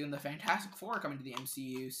MCU soon. The Fantastic Four are coming to the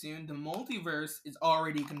MCU soon. The multiverse is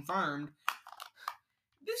already confirmed.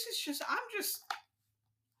 This is just,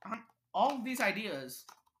 all of these ideas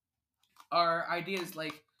are ideas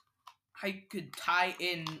I could tie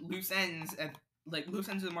in loose ends of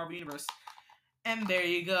the Marvel Universe. And there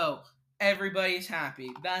you go. Everybody's happy.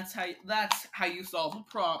 That's how you solve a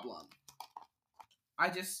problem.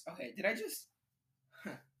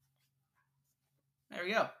 There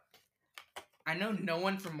we go. I know no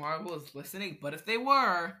one from Marvel is listening, but if they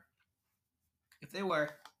were,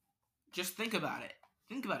 just think about it.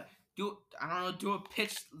 Do a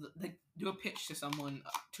pitch. Do a pitch to someone,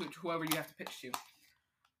 to whoever you have to pitch to.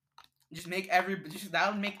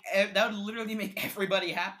 That would literally make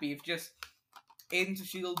everybody happy if just Agents of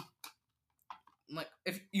S.H.I.E.L.D.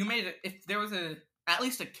 If there was at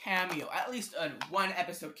least a cameo, at least a 1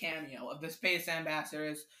 episode cameo of the Space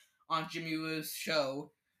Ambassadors on Jimmy Woo's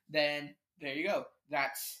show, then there you go.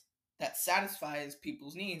 That satisfies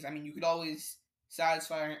people's needs. I mean, you could always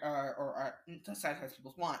satisfy to satisfy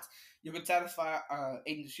people's wants. You could satisfy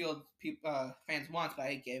Agents of Shield fans' wants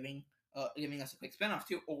by giving us a quick spinoff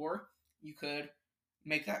too, or you could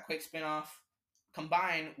make that quick spinoff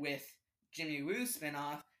combine with Jimmy Woo's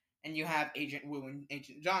spinoff, and you have Agent Woo and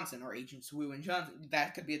Agent Johnson, or Agents Woo and Johnson.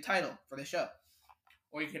 That could be a title for the show.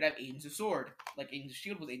 Or you could have Agents of Sword, like Agents of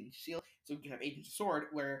Shield was Agents of Shield. So you could have Agents of Sword,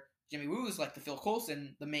 where Jimmy Woo is like the Phil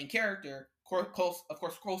Coulson, the main character. Of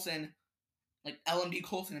course, Coulson, like LMD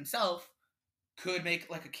Coulson himself, could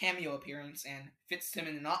make like a cameo appearance, and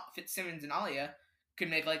Fitzsimmons and Alia could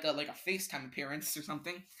make like a FaceTime appearance or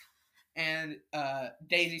something. And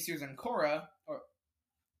Daisy, Susan, and Cora, or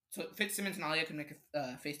so Fitzsimmons and Alia could make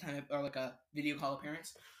a FaceTime or like a video call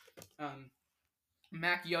appearance.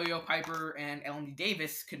 Mac, Yo-Yo, Piper, and LMD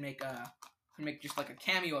Davis could make just like a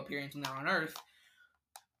cameo appearance when they're on Earth.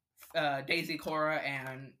 Daisy, Cora,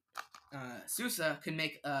 and Sousa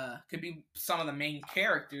could be some of the main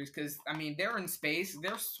characters, because I mean they're in space,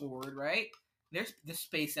 they're Sword, right? They're the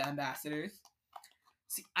space ambassadors.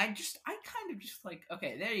 See, I kind of just like,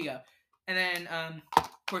 okay, there you go. And then of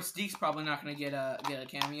course Deke's probably not gonna get a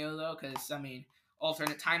cameo though, because I mean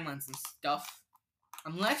alternate timelines and stuff.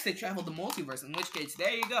 Unless they travel the multiverse, in which case,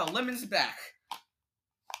 there you go, Lemon's back.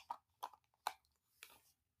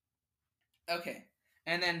 Okay,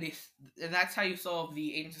 and then that's how you solve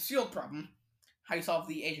the Agents of S.H.I.E.L.D. problem. How you solve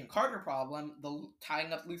the Agent Carter problem, the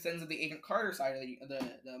tying up loose ends of the Agent Carter side of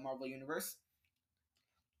the Marvel Universe,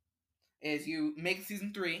 is you make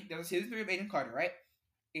season 3. There's a season 3 of Agent Carter, right?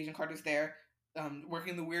 Agent Carter's there,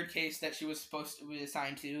 working the weird case that she was supposed to be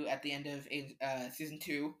assigned to at the end of season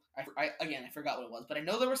 2. I forgot what it was, but I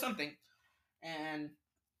know there was something, and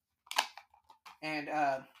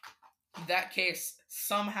that case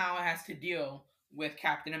somehow has to deal with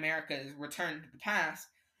Captain America's return to the past,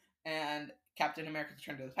 and Captain America's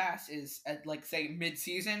return to the past is at, like, say,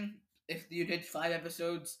 mid-season. If you did 5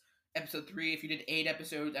 episodes, episode 3. If you did 8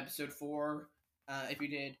 episodes, episode 4. If you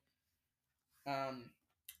did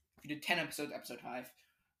 10 episodes, episode 5.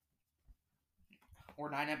 Or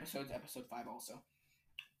 9 episodes, episode 5 also.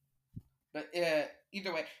 But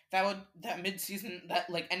either way, that mid-season, that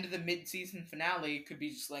like end of the mid-season finale could be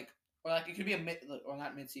just like, or like it could be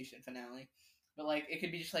not mid-season finale, but like it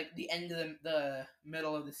could be just like the end of the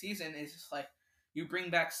middle of the season is just like you bring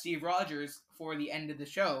back Steve Rogers for the end of the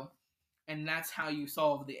show, and that's how you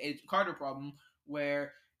solve the Agent Carter problem,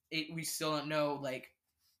 where we still don't know, like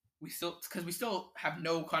we still have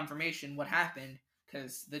no confirmation what happened,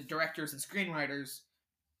 because the directors and screenwriters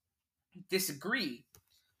disagree.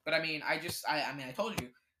 But I mean, I told you,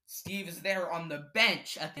 Steve is there on the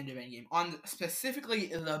bench at the end of Endgame, specifically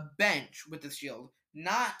the bench with the shield,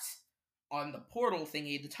 not on the portal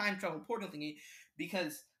thingy, the time travel portal thingy,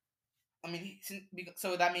 because I mean,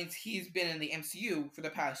 so that means he's been in the MCU for the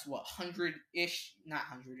past 100-ish, not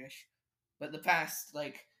 100-ish, but the past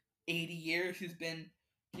like 80 years he's been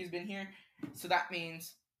here. So that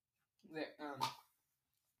means that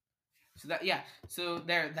so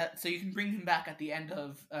you can bring him back at the end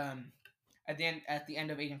of Agent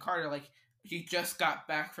Carter. Like, he just got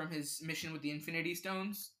back from his mission with the Infinity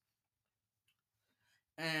Stones,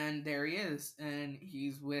 and there he is, and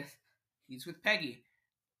he's with Peggy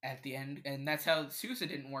at the end, and that's how Sousa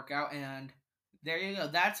didn't work out. And there you go.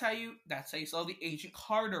 That's how you solve the Agent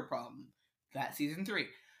Carter problem. That's season 3.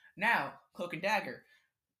 Now, Cloak and Dagger.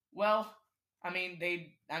 Well,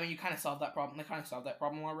 you kind of solved that problem. They kind of solved that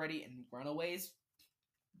problem already in Runaways.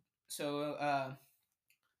 So,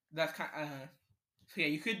 that's kind of... so yeah,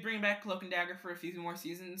 you could bring back Cloak and Dagger for a few more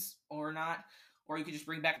seasons, or not. Or you could just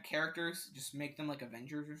bring back characters, just make them like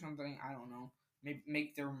Avengers or something. I don't know. Maybe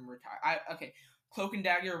make them retire. Okay, Cloak and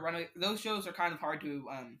Dagger, Runaway... those shows are kind of hard to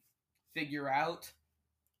figure out.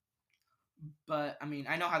 But, I mean,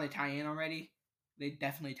 I know how they tie in already. They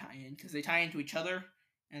definitely tie in, because they tie into each other.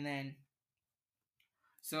 And then,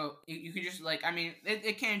 so you could just like, I mean,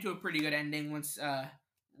 it came to a pretty good ending once they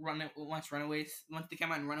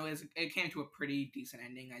came out in Runaways. It came to a pretty decent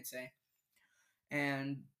ending, I'd say.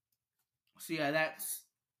 And so yeah, that's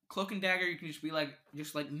Cloak and Dagger. You can just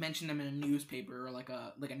mention them in a newspaper, or like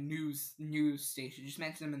a news station. Just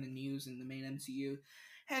mention them in the news in the main MCU,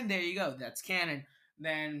 and there you go. That's canon.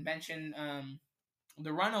 Then mention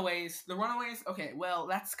the Runaways. Okay, well,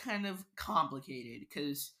 that's kind of complicated,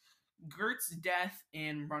 because Gert's death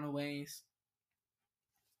in Runaways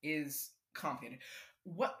is complicated.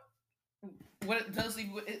 What it does leave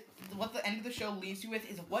what the end of the show leaves you with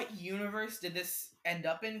is, what universe did this end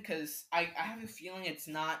up in? Because I have a feeling it's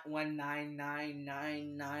not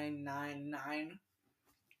 199999.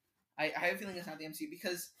 I have a feeling it's not the MCU,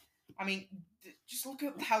 because I mean, just look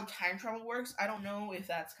at how time travel works. I don't know if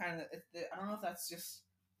that's kind of. I don't know if that's just.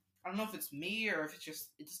 I don't know if it's me or if it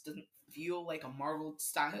just doesn't feel like a Marvel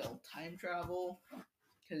style time travel.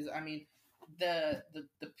 Because I mean, the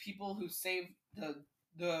people who saved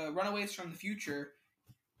the runaways from the future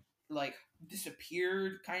like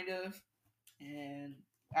disappeared kind of, and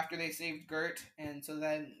after they saved Gert, and so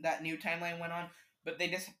then that new timeline went on, but they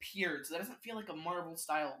disappeared. So that doesn't feel like a Marvel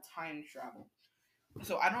style time travel.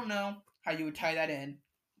 So I don't know how you would tie that in,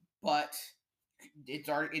 but it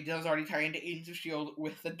does already tie into Agents of Shield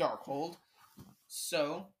with the Darkhold.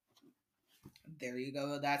 So there you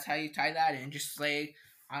go. That's how you tie that in. Just say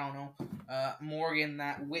I don't know, Morgan,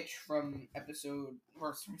 that witch from episode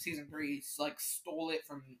or from season 3, like stole it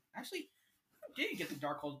from. Actually, did you get the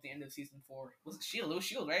Darkhold at the end of season 4? Was it Shield? It was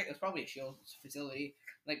Shield, right? It was probably a Shield facility.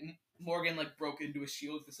 Like Morgan, like broke into a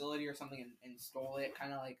Shield facility or something and stole it,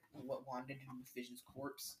 kind of like what Wanda did with Vision's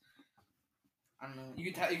corpse. I don't know.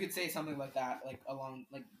 You could say something like that, like along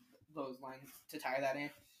like those lines to tie that in.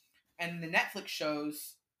 And the Netflix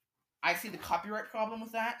shows, I see the copyright problem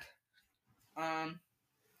with that. Um,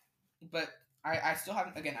 but I still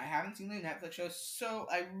haven't. Again, I haven't seen the Netflix shows, so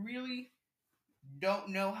I really don't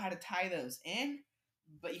know how to tie those in.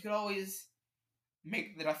 But you could always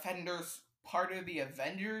make the Defenders part of the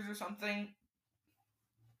Avengers or something.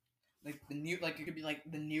 Like the new, like it could be like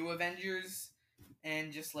the new Avengers,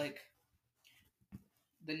 and just like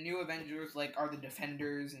the new Avengers, like are the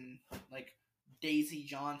Defenders, and like Daisy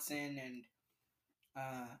Johnson and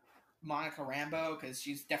Monica Rambeau, because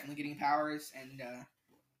she's definitely getting powers, and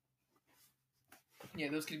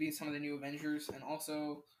yeah, those could be some of the new Avengers, and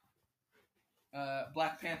also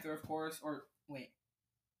Black Panther, of course, or wait,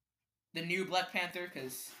 the new Black Panther,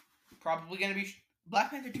 because probably gonna be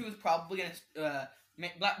Black Panther 2 is probably gonna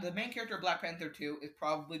the main character of Black Panther 2 is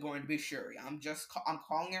probably going to be Shuri. I'm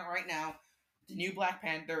calling it right now. The new Black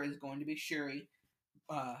Panther is going to be Shuri,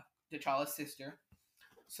 T'Challa's sister.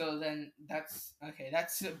 So then that's okay.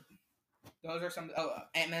 Those are some. Oh,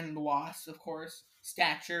 Ant-Man and the Wasp, of course.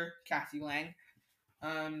 Stature, Cassie Lang.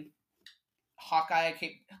 Hawkeye,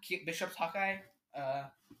 Kate Bishop's Hawkeye.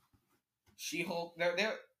 She-Hulk.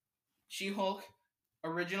 They're She-Hulk,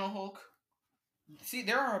 original Hulk. See,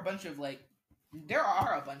 there are a bunch of new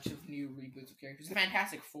reboots of characters. The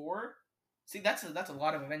Fantastic Four. See, that's a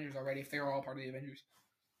lot of Avengers already. If they're all part of the Avengers.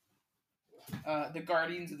 The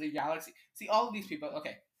Guardians of the Galaxy. See, all of these people.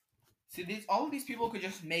 Okay. See, all of these people could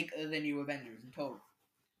just make the new Avengers in total.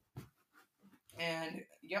 And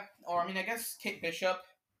yep, or I mean, I guess Kate Bishop.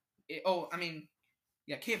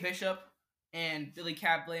 Kate Bishop and Billy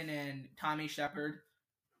Kaplan and Tommy Shepard.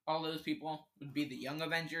 All those people would be the Young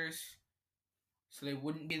Avengers. So they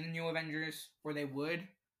wouldn't be the new Avengers, or they would,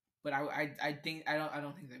 but I think I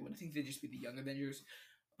don't think they would. I think they'd just be the Young Avengers.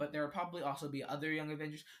 But there would probably also be other Young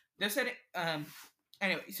Avengers. They said it.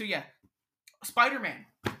 Anyway, so yeah, Spider-Man.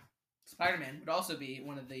 Spider-Man would also be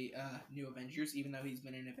one of the new Avengers, even though he's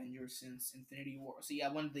been an Avenger since Infinity War. So yeah,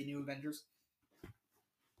 one of the new Avengers.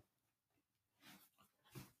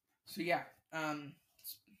 So yeah,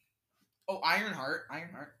 Ironheart.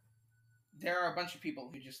 There are a bunch of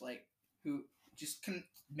people who just can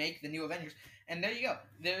make the new Avengers, and there you go.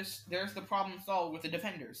 There's the problem solved with the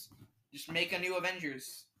Defenders. Just make a new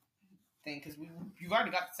Avengers thing, because you've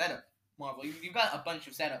already got the setup, Marvel. You've got a bunch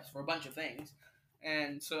of setups for a bunch of things,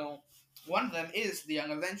 and so one of them is the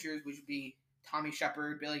Young Avengers, which would be Tommy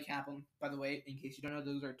Shepard, Billy Kaplan. By the way, in case you don't know,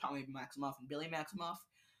 those are Tommy Maximoff and Billy Maximoff,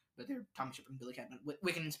 but they're Tommy Shepard and Billy Kaplan.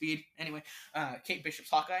 Wiccan and Speed. Anyway, Kate Bishop's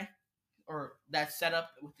Hawkeye, or that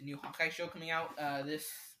setup with the new Hawkeye show coming out this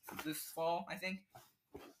fall, I think.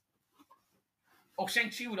 Oh,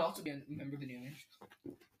 Shang-Chi would also be a member of the new Avengers.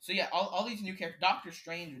 So yeah, all these new characters. Doctor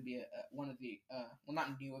Strange would be one of the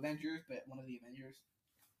not new Avengers, but one of the Avengers.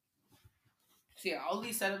 So yeah, all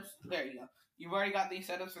these setups. There you go. You've already got these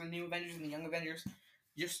setups for the new Avengers and the Young Avengers.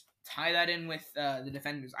 Just tie that in with the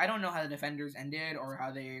Defenders. I don't know how the Defenders ended or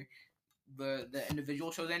how the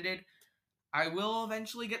individual shows ended. I will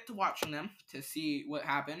eventually get to watching them to see what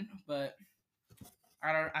happened, but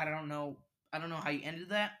I don't know. I don't know how you ended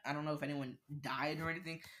that. I don't know if anyone died or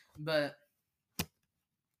anything, but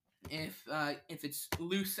if it's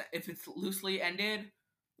loosely ended,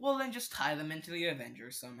 well then just tie them into the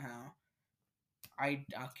Avengers somehow.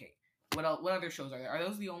 Okay. What other shows are there? Are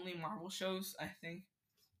those the only Marvel shows? I think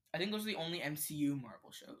those are the only MCU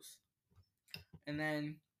Marvel shows. And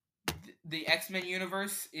then the X-Men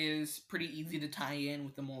universe is pretty easy to tie in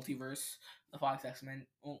with the multiverse, the Fox X-Men.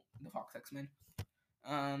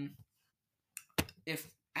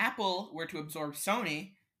 If Apple were to absorb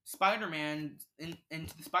Sony, Spider-Man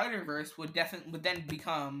into the Spider-Verse would then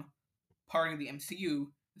become part of the MCU,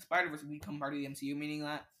 the Spider-Verse would become part of the MCU, meaning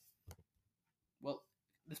that, well,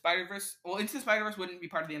 the Spider-Verse, well, Into the Spider-Verse wouldn't be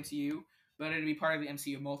part of the MCU, but it'd be part of the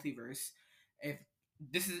MCU multiverse.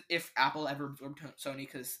 If Apple ever absorbed Sony,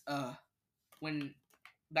 because when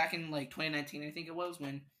back in like 2019, I think it was,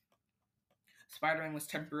 when Spider-Man was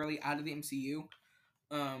temporarily out of the MCU,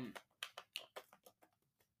 uh,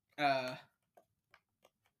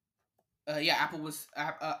 yeah,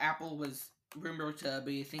 Apple was rumored to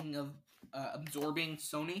be thinking of absorbing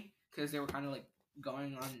Sony, because they were kind of like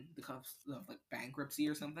going on the cusp of like bankruptcy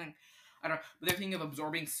or something. I don't know, but they're thinking of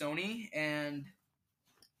absorbing Sony, and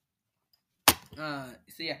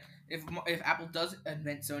so yeah, if Apple does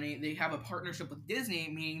invent Sony, they have a partnership with Disney,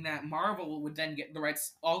 meaning that Marvel would then get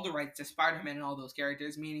all the rights to Spider-Man and all those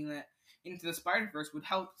characters, meaning that Into the Spider-Verse would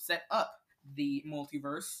help set up the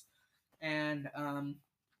multiverse, and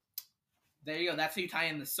there you go. That's how you tie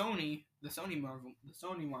in the Sony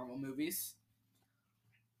Marvel movies,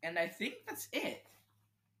 and I think that's it.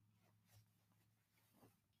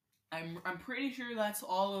 I'm pretty sure that's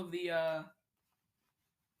all of the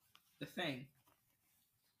thing,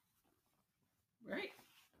 right?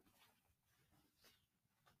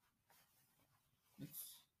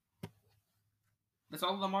 That's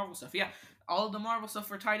all of the Marvel stuff. Yeah, all of the Marvel stuff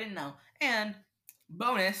are tied in now. And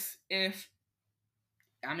bonus, here's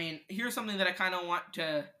something that I kind of want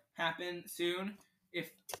to happen soon.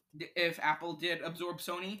 If Apple did absorb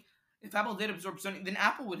Sony, then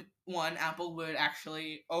Apple would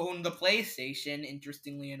actually own the PlayStation.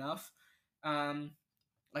 Interestingly enough,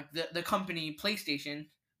 like the company PlayStation,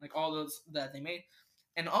 like all those that they made,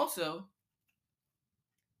 and also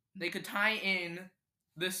they could tie in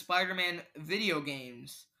the Spider-Man video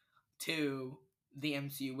games to the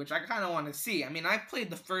MCU, which I kind of want to see. I mean, I've played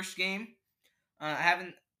the first game. I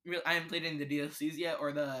haven't played any of the DLCs yet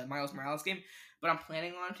or the Miles Morales game, but I'm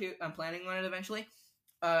planning on it eventually.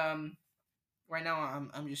 Right now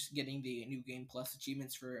I'm just getting the new game plus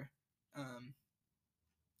achievements for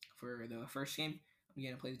the first game. I'm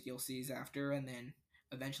gonna play the DLCs after, and then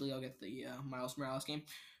eventually I'll get the Miles Morales game.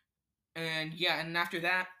 And yeah, and after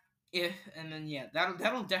that,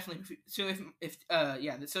 that'll definitely. So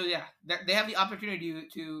they have the opportunity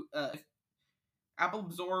to if Apple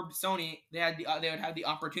absorbed Sony, they would have the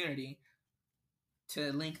opportunity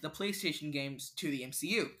to link the PlayStation games to the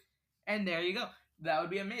MCU, and there you go. That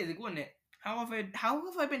would be amazing, wouldn't it? How have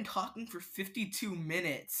I been talking for 52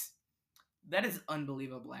 minutes? That is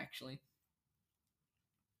unbelievable, actually.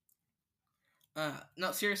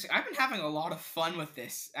 No, seriously, I've been having a lot of fun with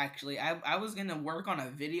this. Actually, I was gonna work on a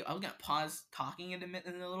video. I was gonna pause talking in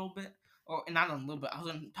a little bit, or not a little bit. I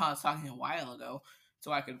was gonna pause talking a while ago,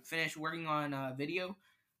 so I could finish working on a video.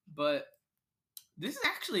 But this is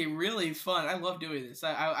actually really fun. I love doing this.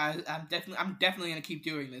 I'm definitely gonna keep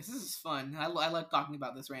doing this. This is fun. I like talking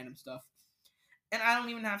about this random stuff, and I don't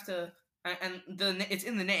even have to. It's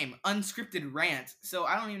in the name, unscripted rant. So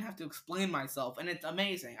I don't even have to explain myself, and it's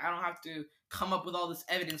amazing. I don't have to come up with all this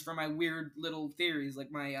evidence for my weird little theories,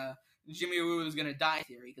 like my Jimmy Woo is gonna die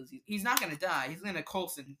theory, because he's not gonna die. He's gonna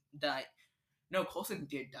Coulson die. No, Coulson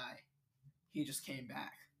did die. He just came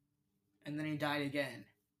back, and then he died again.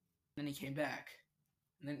 And then he came back,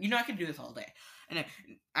 and then I could do this all day. And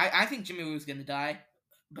I think Jimmy Woo is gonna die,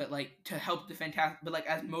 but like to help but like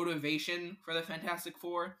as motivation for the Fantastic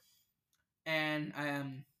Four. And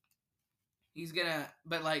he's gonna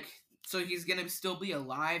still be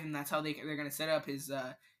alive, and that's how they're gonna set up his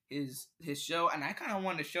show. And I kind of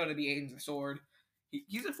want the show to be Agents of Sword.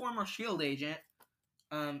 He's a former Shield agent,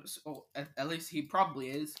 so at least he probably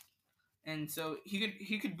is, and so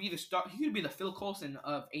he could be the Phil Coulson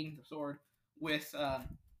of Agents of Sword, with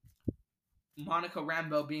Monica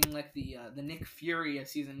Rambeau being like the Nick Fury of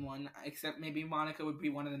season 1, except maybe Monica would be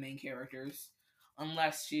one of the main characters,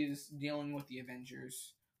 unless she's dealing with the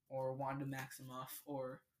Avengers or Wanda Maximoff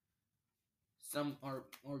or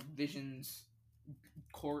Vision's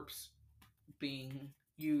corpse being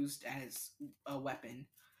used as a weapon.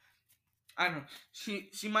 I don't know.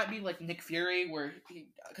 She might be like Nick Fury,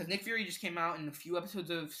 because Nick Fury just came out in a few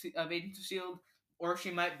episodes of Agents of Shield, or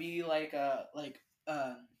she might be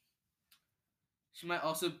she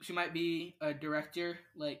might be a director,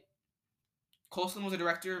 like Coulson was a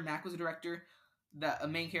director, Mac was a director, that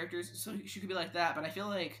main characters, so she could be like that. But I feel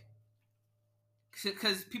like,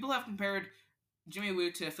 because people have compared Jimmy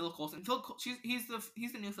Woo to Phil Coulson. He's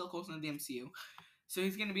the new Phil Coulson of the MCU, so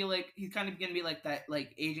he's kind of gonna be like that,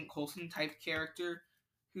 like Agent Coulson type character,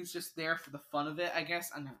 who's just there for the fun of it, I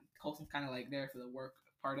guess. I don't know, Coulson's kind of like there for the work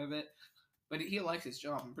part of it, but he likes his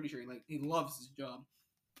job. I'm pretty sure he loves his job,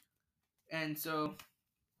 and so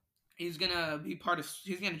he's gonna be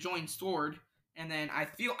he's gonna join Sword, and then I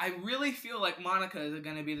really feel like Monica is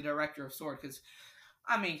gonna be the director of Sword, because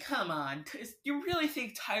I mean, come on, you really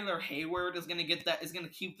think Tyler Hayward is gonna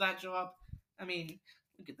keep that job? I mean,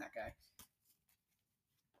 look at that guy.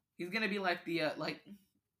 He's gonna be like the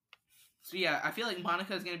So yeah, I feel like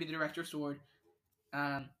Monica is gonna be the director of Sword.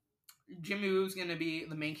 Um, Jimmy Woo's gonna be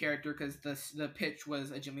the main character because the pitch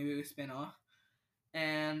was a Jimmy Woo spinoff.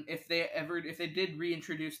 And if they did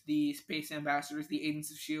reintroduce the Space Ambassadors, the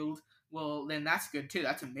Agents of Shield, well then that's good too.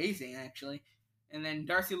 That's amazing actually. And then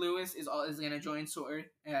Darcy Lewis is gonna join Sword.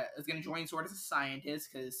 Is gonna join Sword as a scientist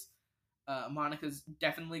because Monica's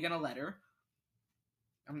definitely gonna let her.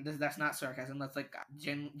 I mean, that's not sarcasm. That's like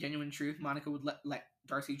genuine truth. Monica would let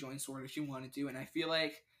Darcy join Sword if she wanted to, and I feel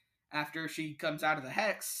like after she comes out of the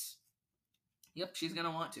Hex, yep, she's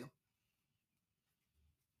gonna want to.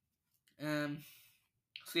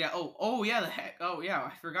 So yeah. Oh yeah, the Hex. Oh yeah,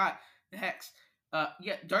 I forgot the Hex.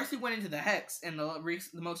 Yeah, Darcy went into the Hex in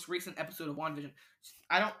the most recent episode of WandaVision.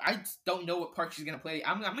 I just don't know what part she's gonna play.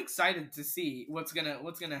 I'm excited to see what's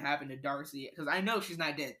gonna happen to Darcy because I know she's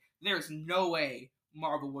not dead. There's no way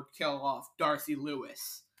Marvel would kill off Darcy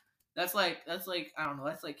Lewis. That's like I don't know.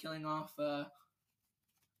 That's like killing off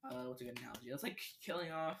what's a good analogy? That's like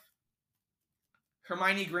killing off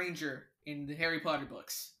Hermione Granger in the Harry Potter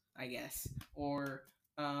books, I guess, or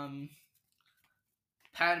Padme.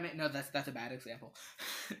 No, that's a bad example.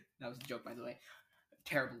 That was a joke, by the way. A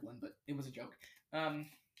terrible one, but it was a joke.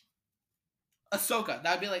 Ahsoka.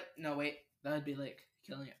 That'd be like no wait. That'd be like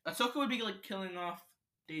killing it. Ahsoka would be like killing off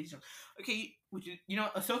Daisy Jones. Okay, would you know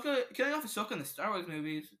Ahsoka killing off Ahsoka in the Star Wars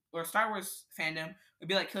movies or Star Wars fandom would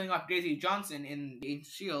be like killing off Daisy Johnson in Agents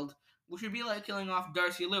of Shield, which would be like killing off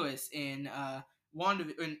Darcy Lewis in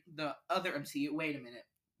in the other MCU. Wait a minute.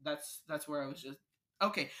 That's where I was just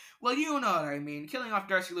okay. Well, you know what I mean. Killing off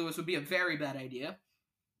Darcy Lewis would be a very bad idea.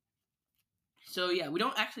 So yeah, we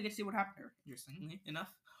don't actually get to see what happened to her, interestingly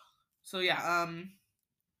enough. So yeah,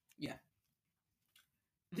 yeah.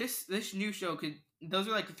 This new show could those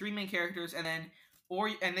are like the three main characters, and then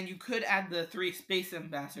you could add the three space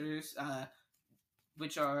ambassadors,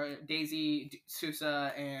 which are Daisy,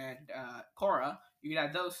 Sousa, and Cora. You could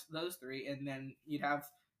add those three, and then you'd have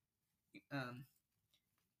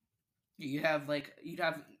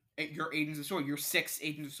your Agents of Sword, your 6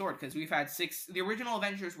 Agents of Sword, because we've had 6. The original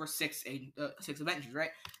Avengers were 6 Avengers,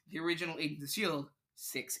 right? The original Agents of Shield,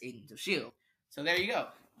 6 Agents of Shield. So there you go.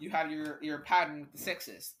 You have your pattern with the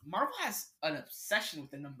 6s. Marvel has an obsession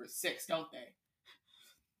with the number 6, don't they?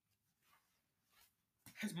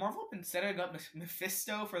 Has Marvel been setting up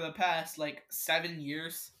Mephisto for the past 7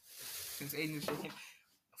 years since Agents of Shield?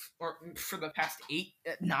 Or for the past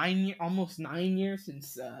almost 9 years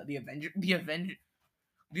since the Avengers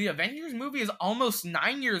movie is almost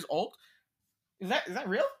 9 years old. Is that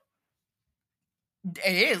real?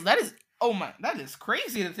 It is. That is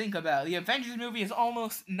crazy to think about. The Avengers movie is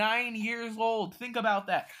almost 9 years old. Think about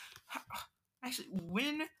that. Actually,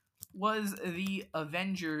 when was the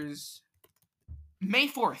Avengers? May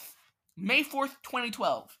 4th,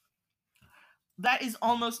 2012. That is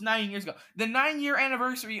almost 9 years ago. The 9-year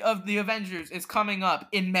anniversary of the Avengers is coming up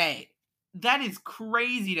in May. That is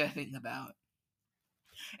crazy to think about.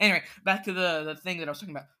 Anyway, back to the thing that I was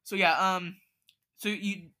talking about. So yeah,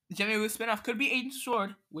 Jimmy Woo spinoff could be Agents of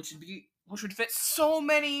Sword, which would fit so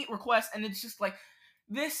many requests, and it's just like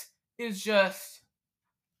this is just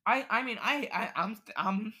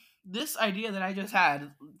I'm this idea that I just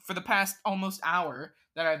had for the past almost hour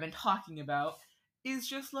that I've been talking about is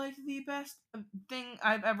just like the best thing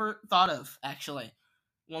I've ever thought of, actually.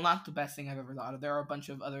 Well, not the best thing I've ever thought of. There are a bunch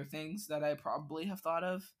of other things that I probably have thought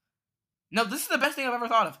of. No, this is the best thing I've ever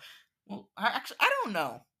thought of. Well, I don't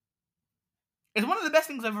know. It's one of the best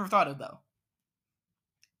things I've ever thought of, though.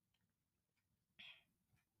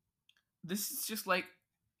 This is just like...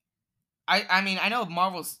 I mean, I know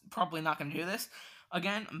Marvel's probably not going to do this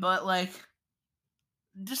again, but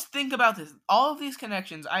just think about this. All of these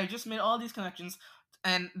connections, I just made all these connections,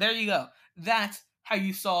 and there you go. That's how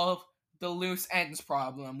you solve the loose ends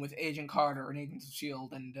problem with Agent Carter and Agents of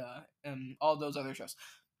S.H.I.E.L.D. and all those other shows.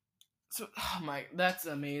 So, that's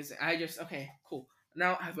amazing. Okay, cool.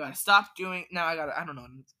 Now I've got to stop doing. Now I don't know.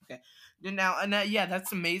 Okay, yeah,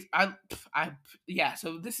 that's amazing. Yeah.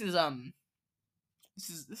 So this is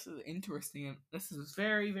interesting. This is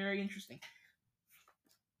very, very interesting.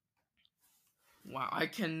 Wow, I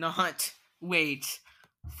cannot wait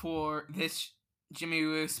for this Jimmy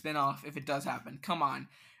Woo spinoff if it does happen. Come on.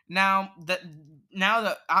 Now that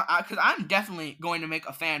because I'm definitely going to make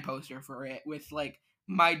a fan poster for it with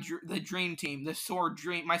the dream team, my sword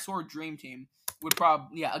dream team would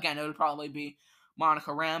probably it would probably be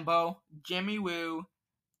Monica Rambeau, Jimmy Woo,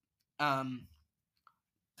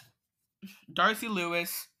 Darcy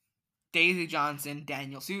Lewis, Daisy Johnson,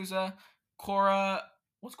 Daniel Souza, Cora.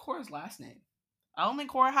 What's Cora's last name? I don't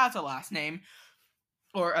think Cora has a last name,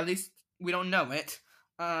 or at least we don't know it.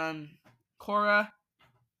 Cora,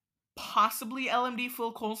 possibly LMD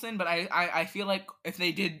full Coulson, but I feel like if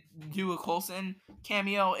they did do a Coulson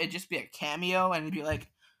cameo, it'd just be a cameo, and it'd be like,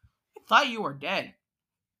 I thought you were dead.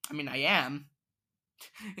 I mean, I am.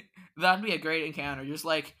 That'd be a great encounter. Just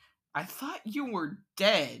like, I thought you were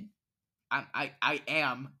dead. I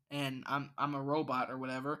am, and I'm a robot or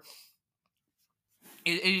whatever.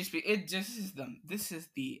 This is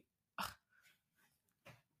the.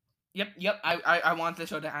 Yep. I want the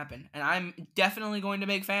show to happen, and I'm definitely going to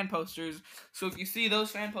make fan posters. So if you see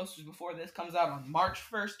those fan posters before this comes out on March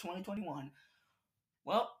 1st, 2021,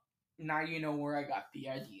 well, now you know where I got the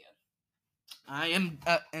idea. I am,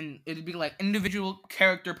 and it'd be like individual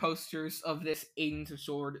character posters of this Agents of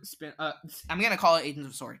Sword spin. I'm gonna call it Agents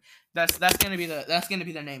of Sword. That's gonna be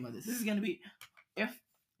the name of this. This is gonna be, if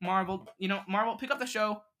Marvel, Marvel, pick up the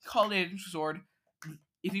show, call it Agents of Sword.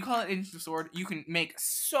 If you call it Agents of Sword, you can make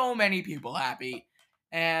so many people happy.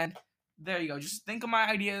 And there you go. Just think of my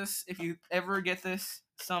ideas. If you ever get this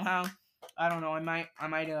somehow, I don't know. I might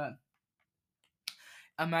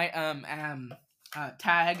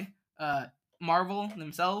tag Marvel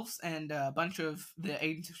themselves and a bunch of the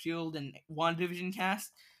Agents of Shield and WandaVision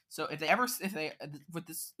cast. So if they with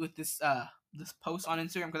this post on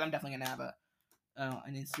Instagram, because I'm definitely gonna have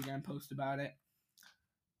an Instagram post about it,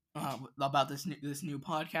 about this new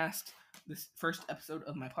podcast, this first episode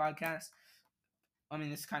of my podcast. I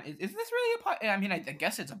mean, is this really a podcast? I mean, I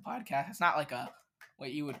guess it's a podcast. It's not like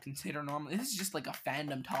what you would consider normal. This is just like a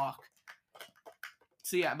fandom talk.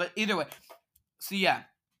 So yeah, but either way, so yeah,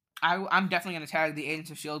 I'm definitely gonna tag the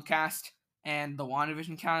Agents of Shield cast and the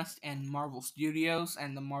WandaVision cast and Marvel Studios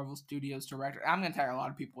and the Marvel Studios director. I'm gonna tag a lot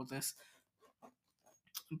of people with this,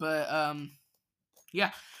 but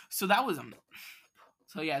yeah. So that was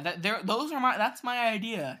So yeah, that's my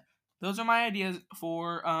idea. Those are my ideas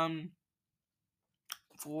for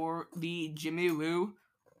the Jimmy Woo,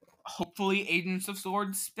 hopefully Agents of Sword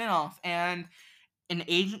spinoff and an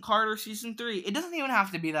Agent Carter season 3. It doesn't even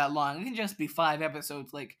have to be that long. It can just be 5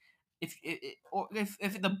 episodes. Like if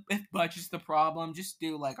budget's the problem, just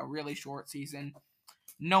do like a really short season.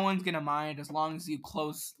 No one's gonna mind as long as you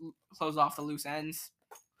close off the loose ends.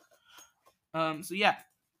 So yeah,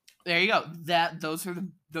 there you go. Those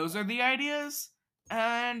are the ideas.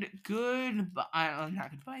 And goodbye. I'm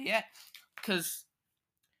not goodbye yet, because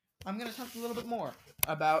I'm gonna talk a little bit more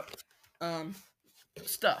about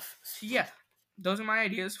stuff. So yeah, those are my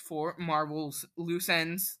ideas for Marvel's Loose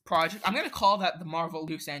Ends project. I'm gonna call that the Marvel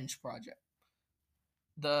Loose Ends project.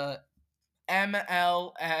 The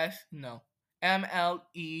MLEP. The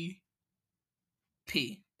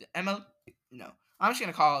ML. No, I'm just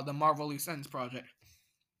gonna call it the Marvel Loose Ends project,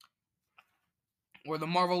 or the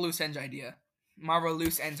Marvel Loose Ends idea. Marvel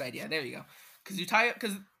Loose Ends idea. There you go. Because you tie it.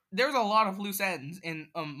 Because there's a lot of loose ends in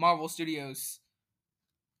Marvel Studios.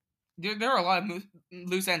 There are a lot of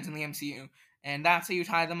loose ends in the MCU, and that's how you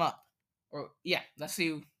tie them up. Or yeah, that's how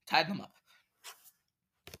you tie them up.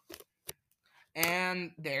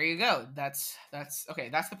 And there you go. That's okay.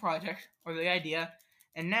 That's the project or the idea.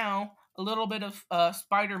 And now a little bit of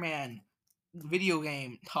Spider-Man video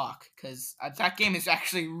game talk, because that game is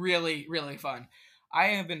actually really, really fun. I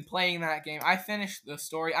have been playing that game. I finished the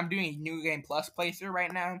story. I'm doing a New Game Plus playthrough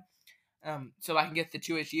right now, so I can get the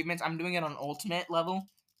 2 achievements. I'm doing it on Ultimate level,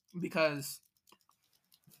 because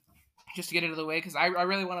just to get it out of the way, because I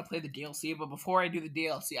really want to play the DLC. But before I do the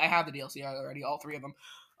DLC, I have the DLC already, all 3 of them.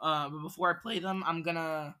 But before I play them, I'm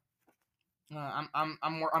gonna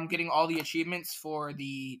I'm getting all the achievements for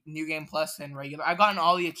the New Game Plus and regular. I've gotten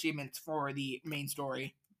all the achievements for the main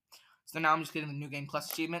story, so now I'm just getting the New Game Plus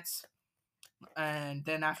achievements. And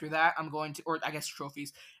then after that, I'm going to, or I guess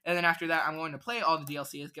trophies. And then after that, I'm going to play all the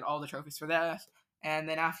DLCs, get all the trophies for that. And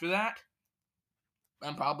then after that,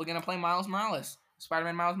 I'm probably gonna play Miles Morales,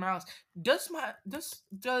 Spider-Man Miles Morales. Does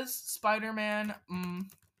Spider-Man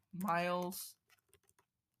Miles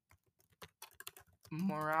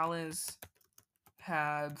Morales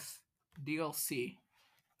have DLC?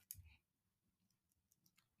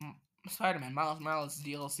 Spider-Man Miles Morales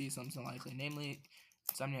DLC is something likely. Namely,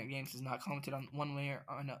 Insomniac Games has not commented on one way or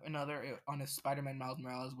another on if Spider-Man Miles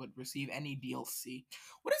Morales would receive any DLC.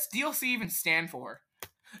 What does DLC even stand for?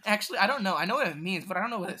 Actually, I don't know. I know what it means, but I don't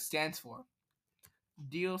know what it stands for.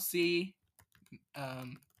 DLC.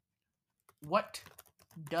 What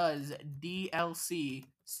does DLC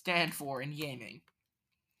stand for in gaming?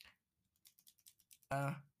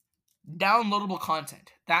 Downloadable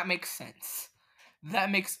content. That makes sense. That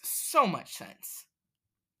makes so much sense.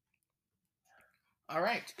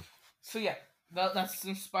 Alright. So yeah, that's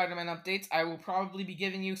some Spider-Man updates. I will probably be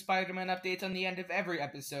giving you Spider-Man updates on the end of every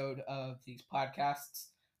episode of these podcasts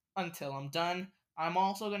until I'm done. I'm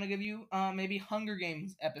also gonna give you maybe Hunger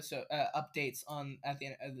Games episode updates on at the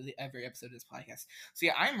end of every episode of this podcast. So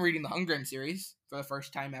yeah, I'm reading the Hunger Games series for the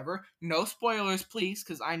first time ever. No spoilers, please,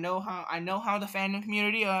 because I know how the fandom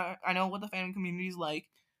community. I know what the fandom community is like.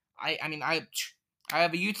 I mean I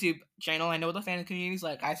have a YouTube channel. I know what the fandom community is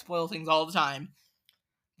like. I spoil things all the time.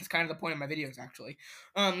 That's kind of the point of my videos, actually.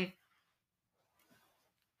 So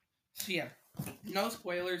yeah, no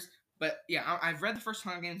spoilers, but yeah, I've read the first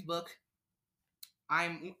Hunger Games book.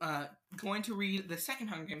 I'm going to read the second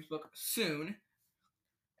Hunger Games book soon,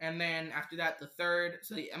 and then after that, the third.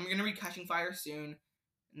 So yeah, I'm gonna read Catching Fire soon,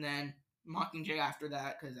 and then Mockingjay after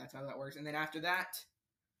that, because that's how that works. And then after that,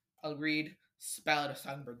 I'll read Ballad of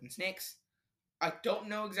Songbirds and Snakes. I don't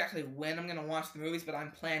know exactly when I'm gonna watch the movies, but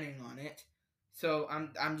I'm planning on it. So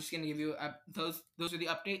I'm just gonna give you those are the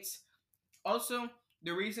updates. Also,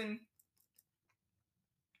 the reason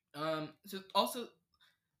so also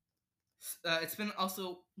it's been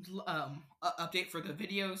also update for the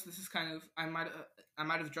videos. This is kind of I might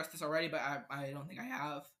have addressed this already, but I don't think I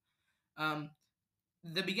have.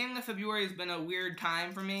 The beginning of February has been a weird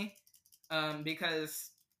time for me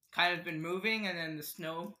because kind of been moving, and then the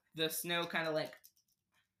snow kind of like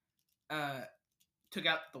took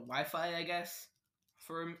out the Wi-Fi, I guess,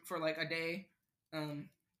 for like a day,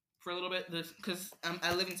 for a little bit. This because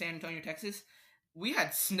I live in San Antonio, Texas. We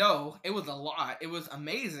had snow. It was a lot. It was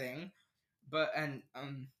amazing, but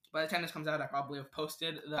by the time this comes out, I probably have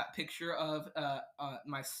posted that picture of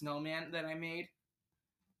my snowman that I made,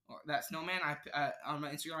 or that snowman. On my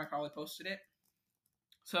Instagram, I probably posted it.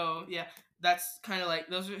 So yeah, that's kind of like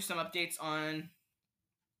those are some updates on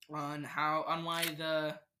why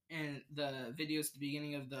the videos at the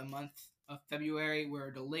beginning of the month of February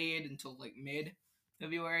were delayed until like mid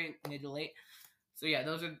February, mid to late. So yeah,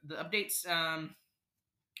 those are the updates.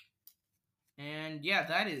 And yeah,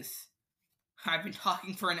 that is. I've been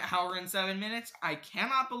talking for an hour and 7 minutes. I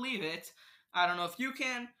cannot believe it. I don't know if you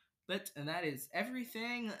can, but that is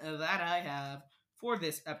everything that I have for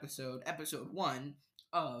this episode, episode 1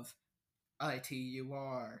 of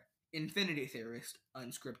ITUR, Infinity Theorist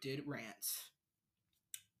Unscripted Rants.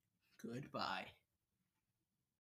 Goodbye.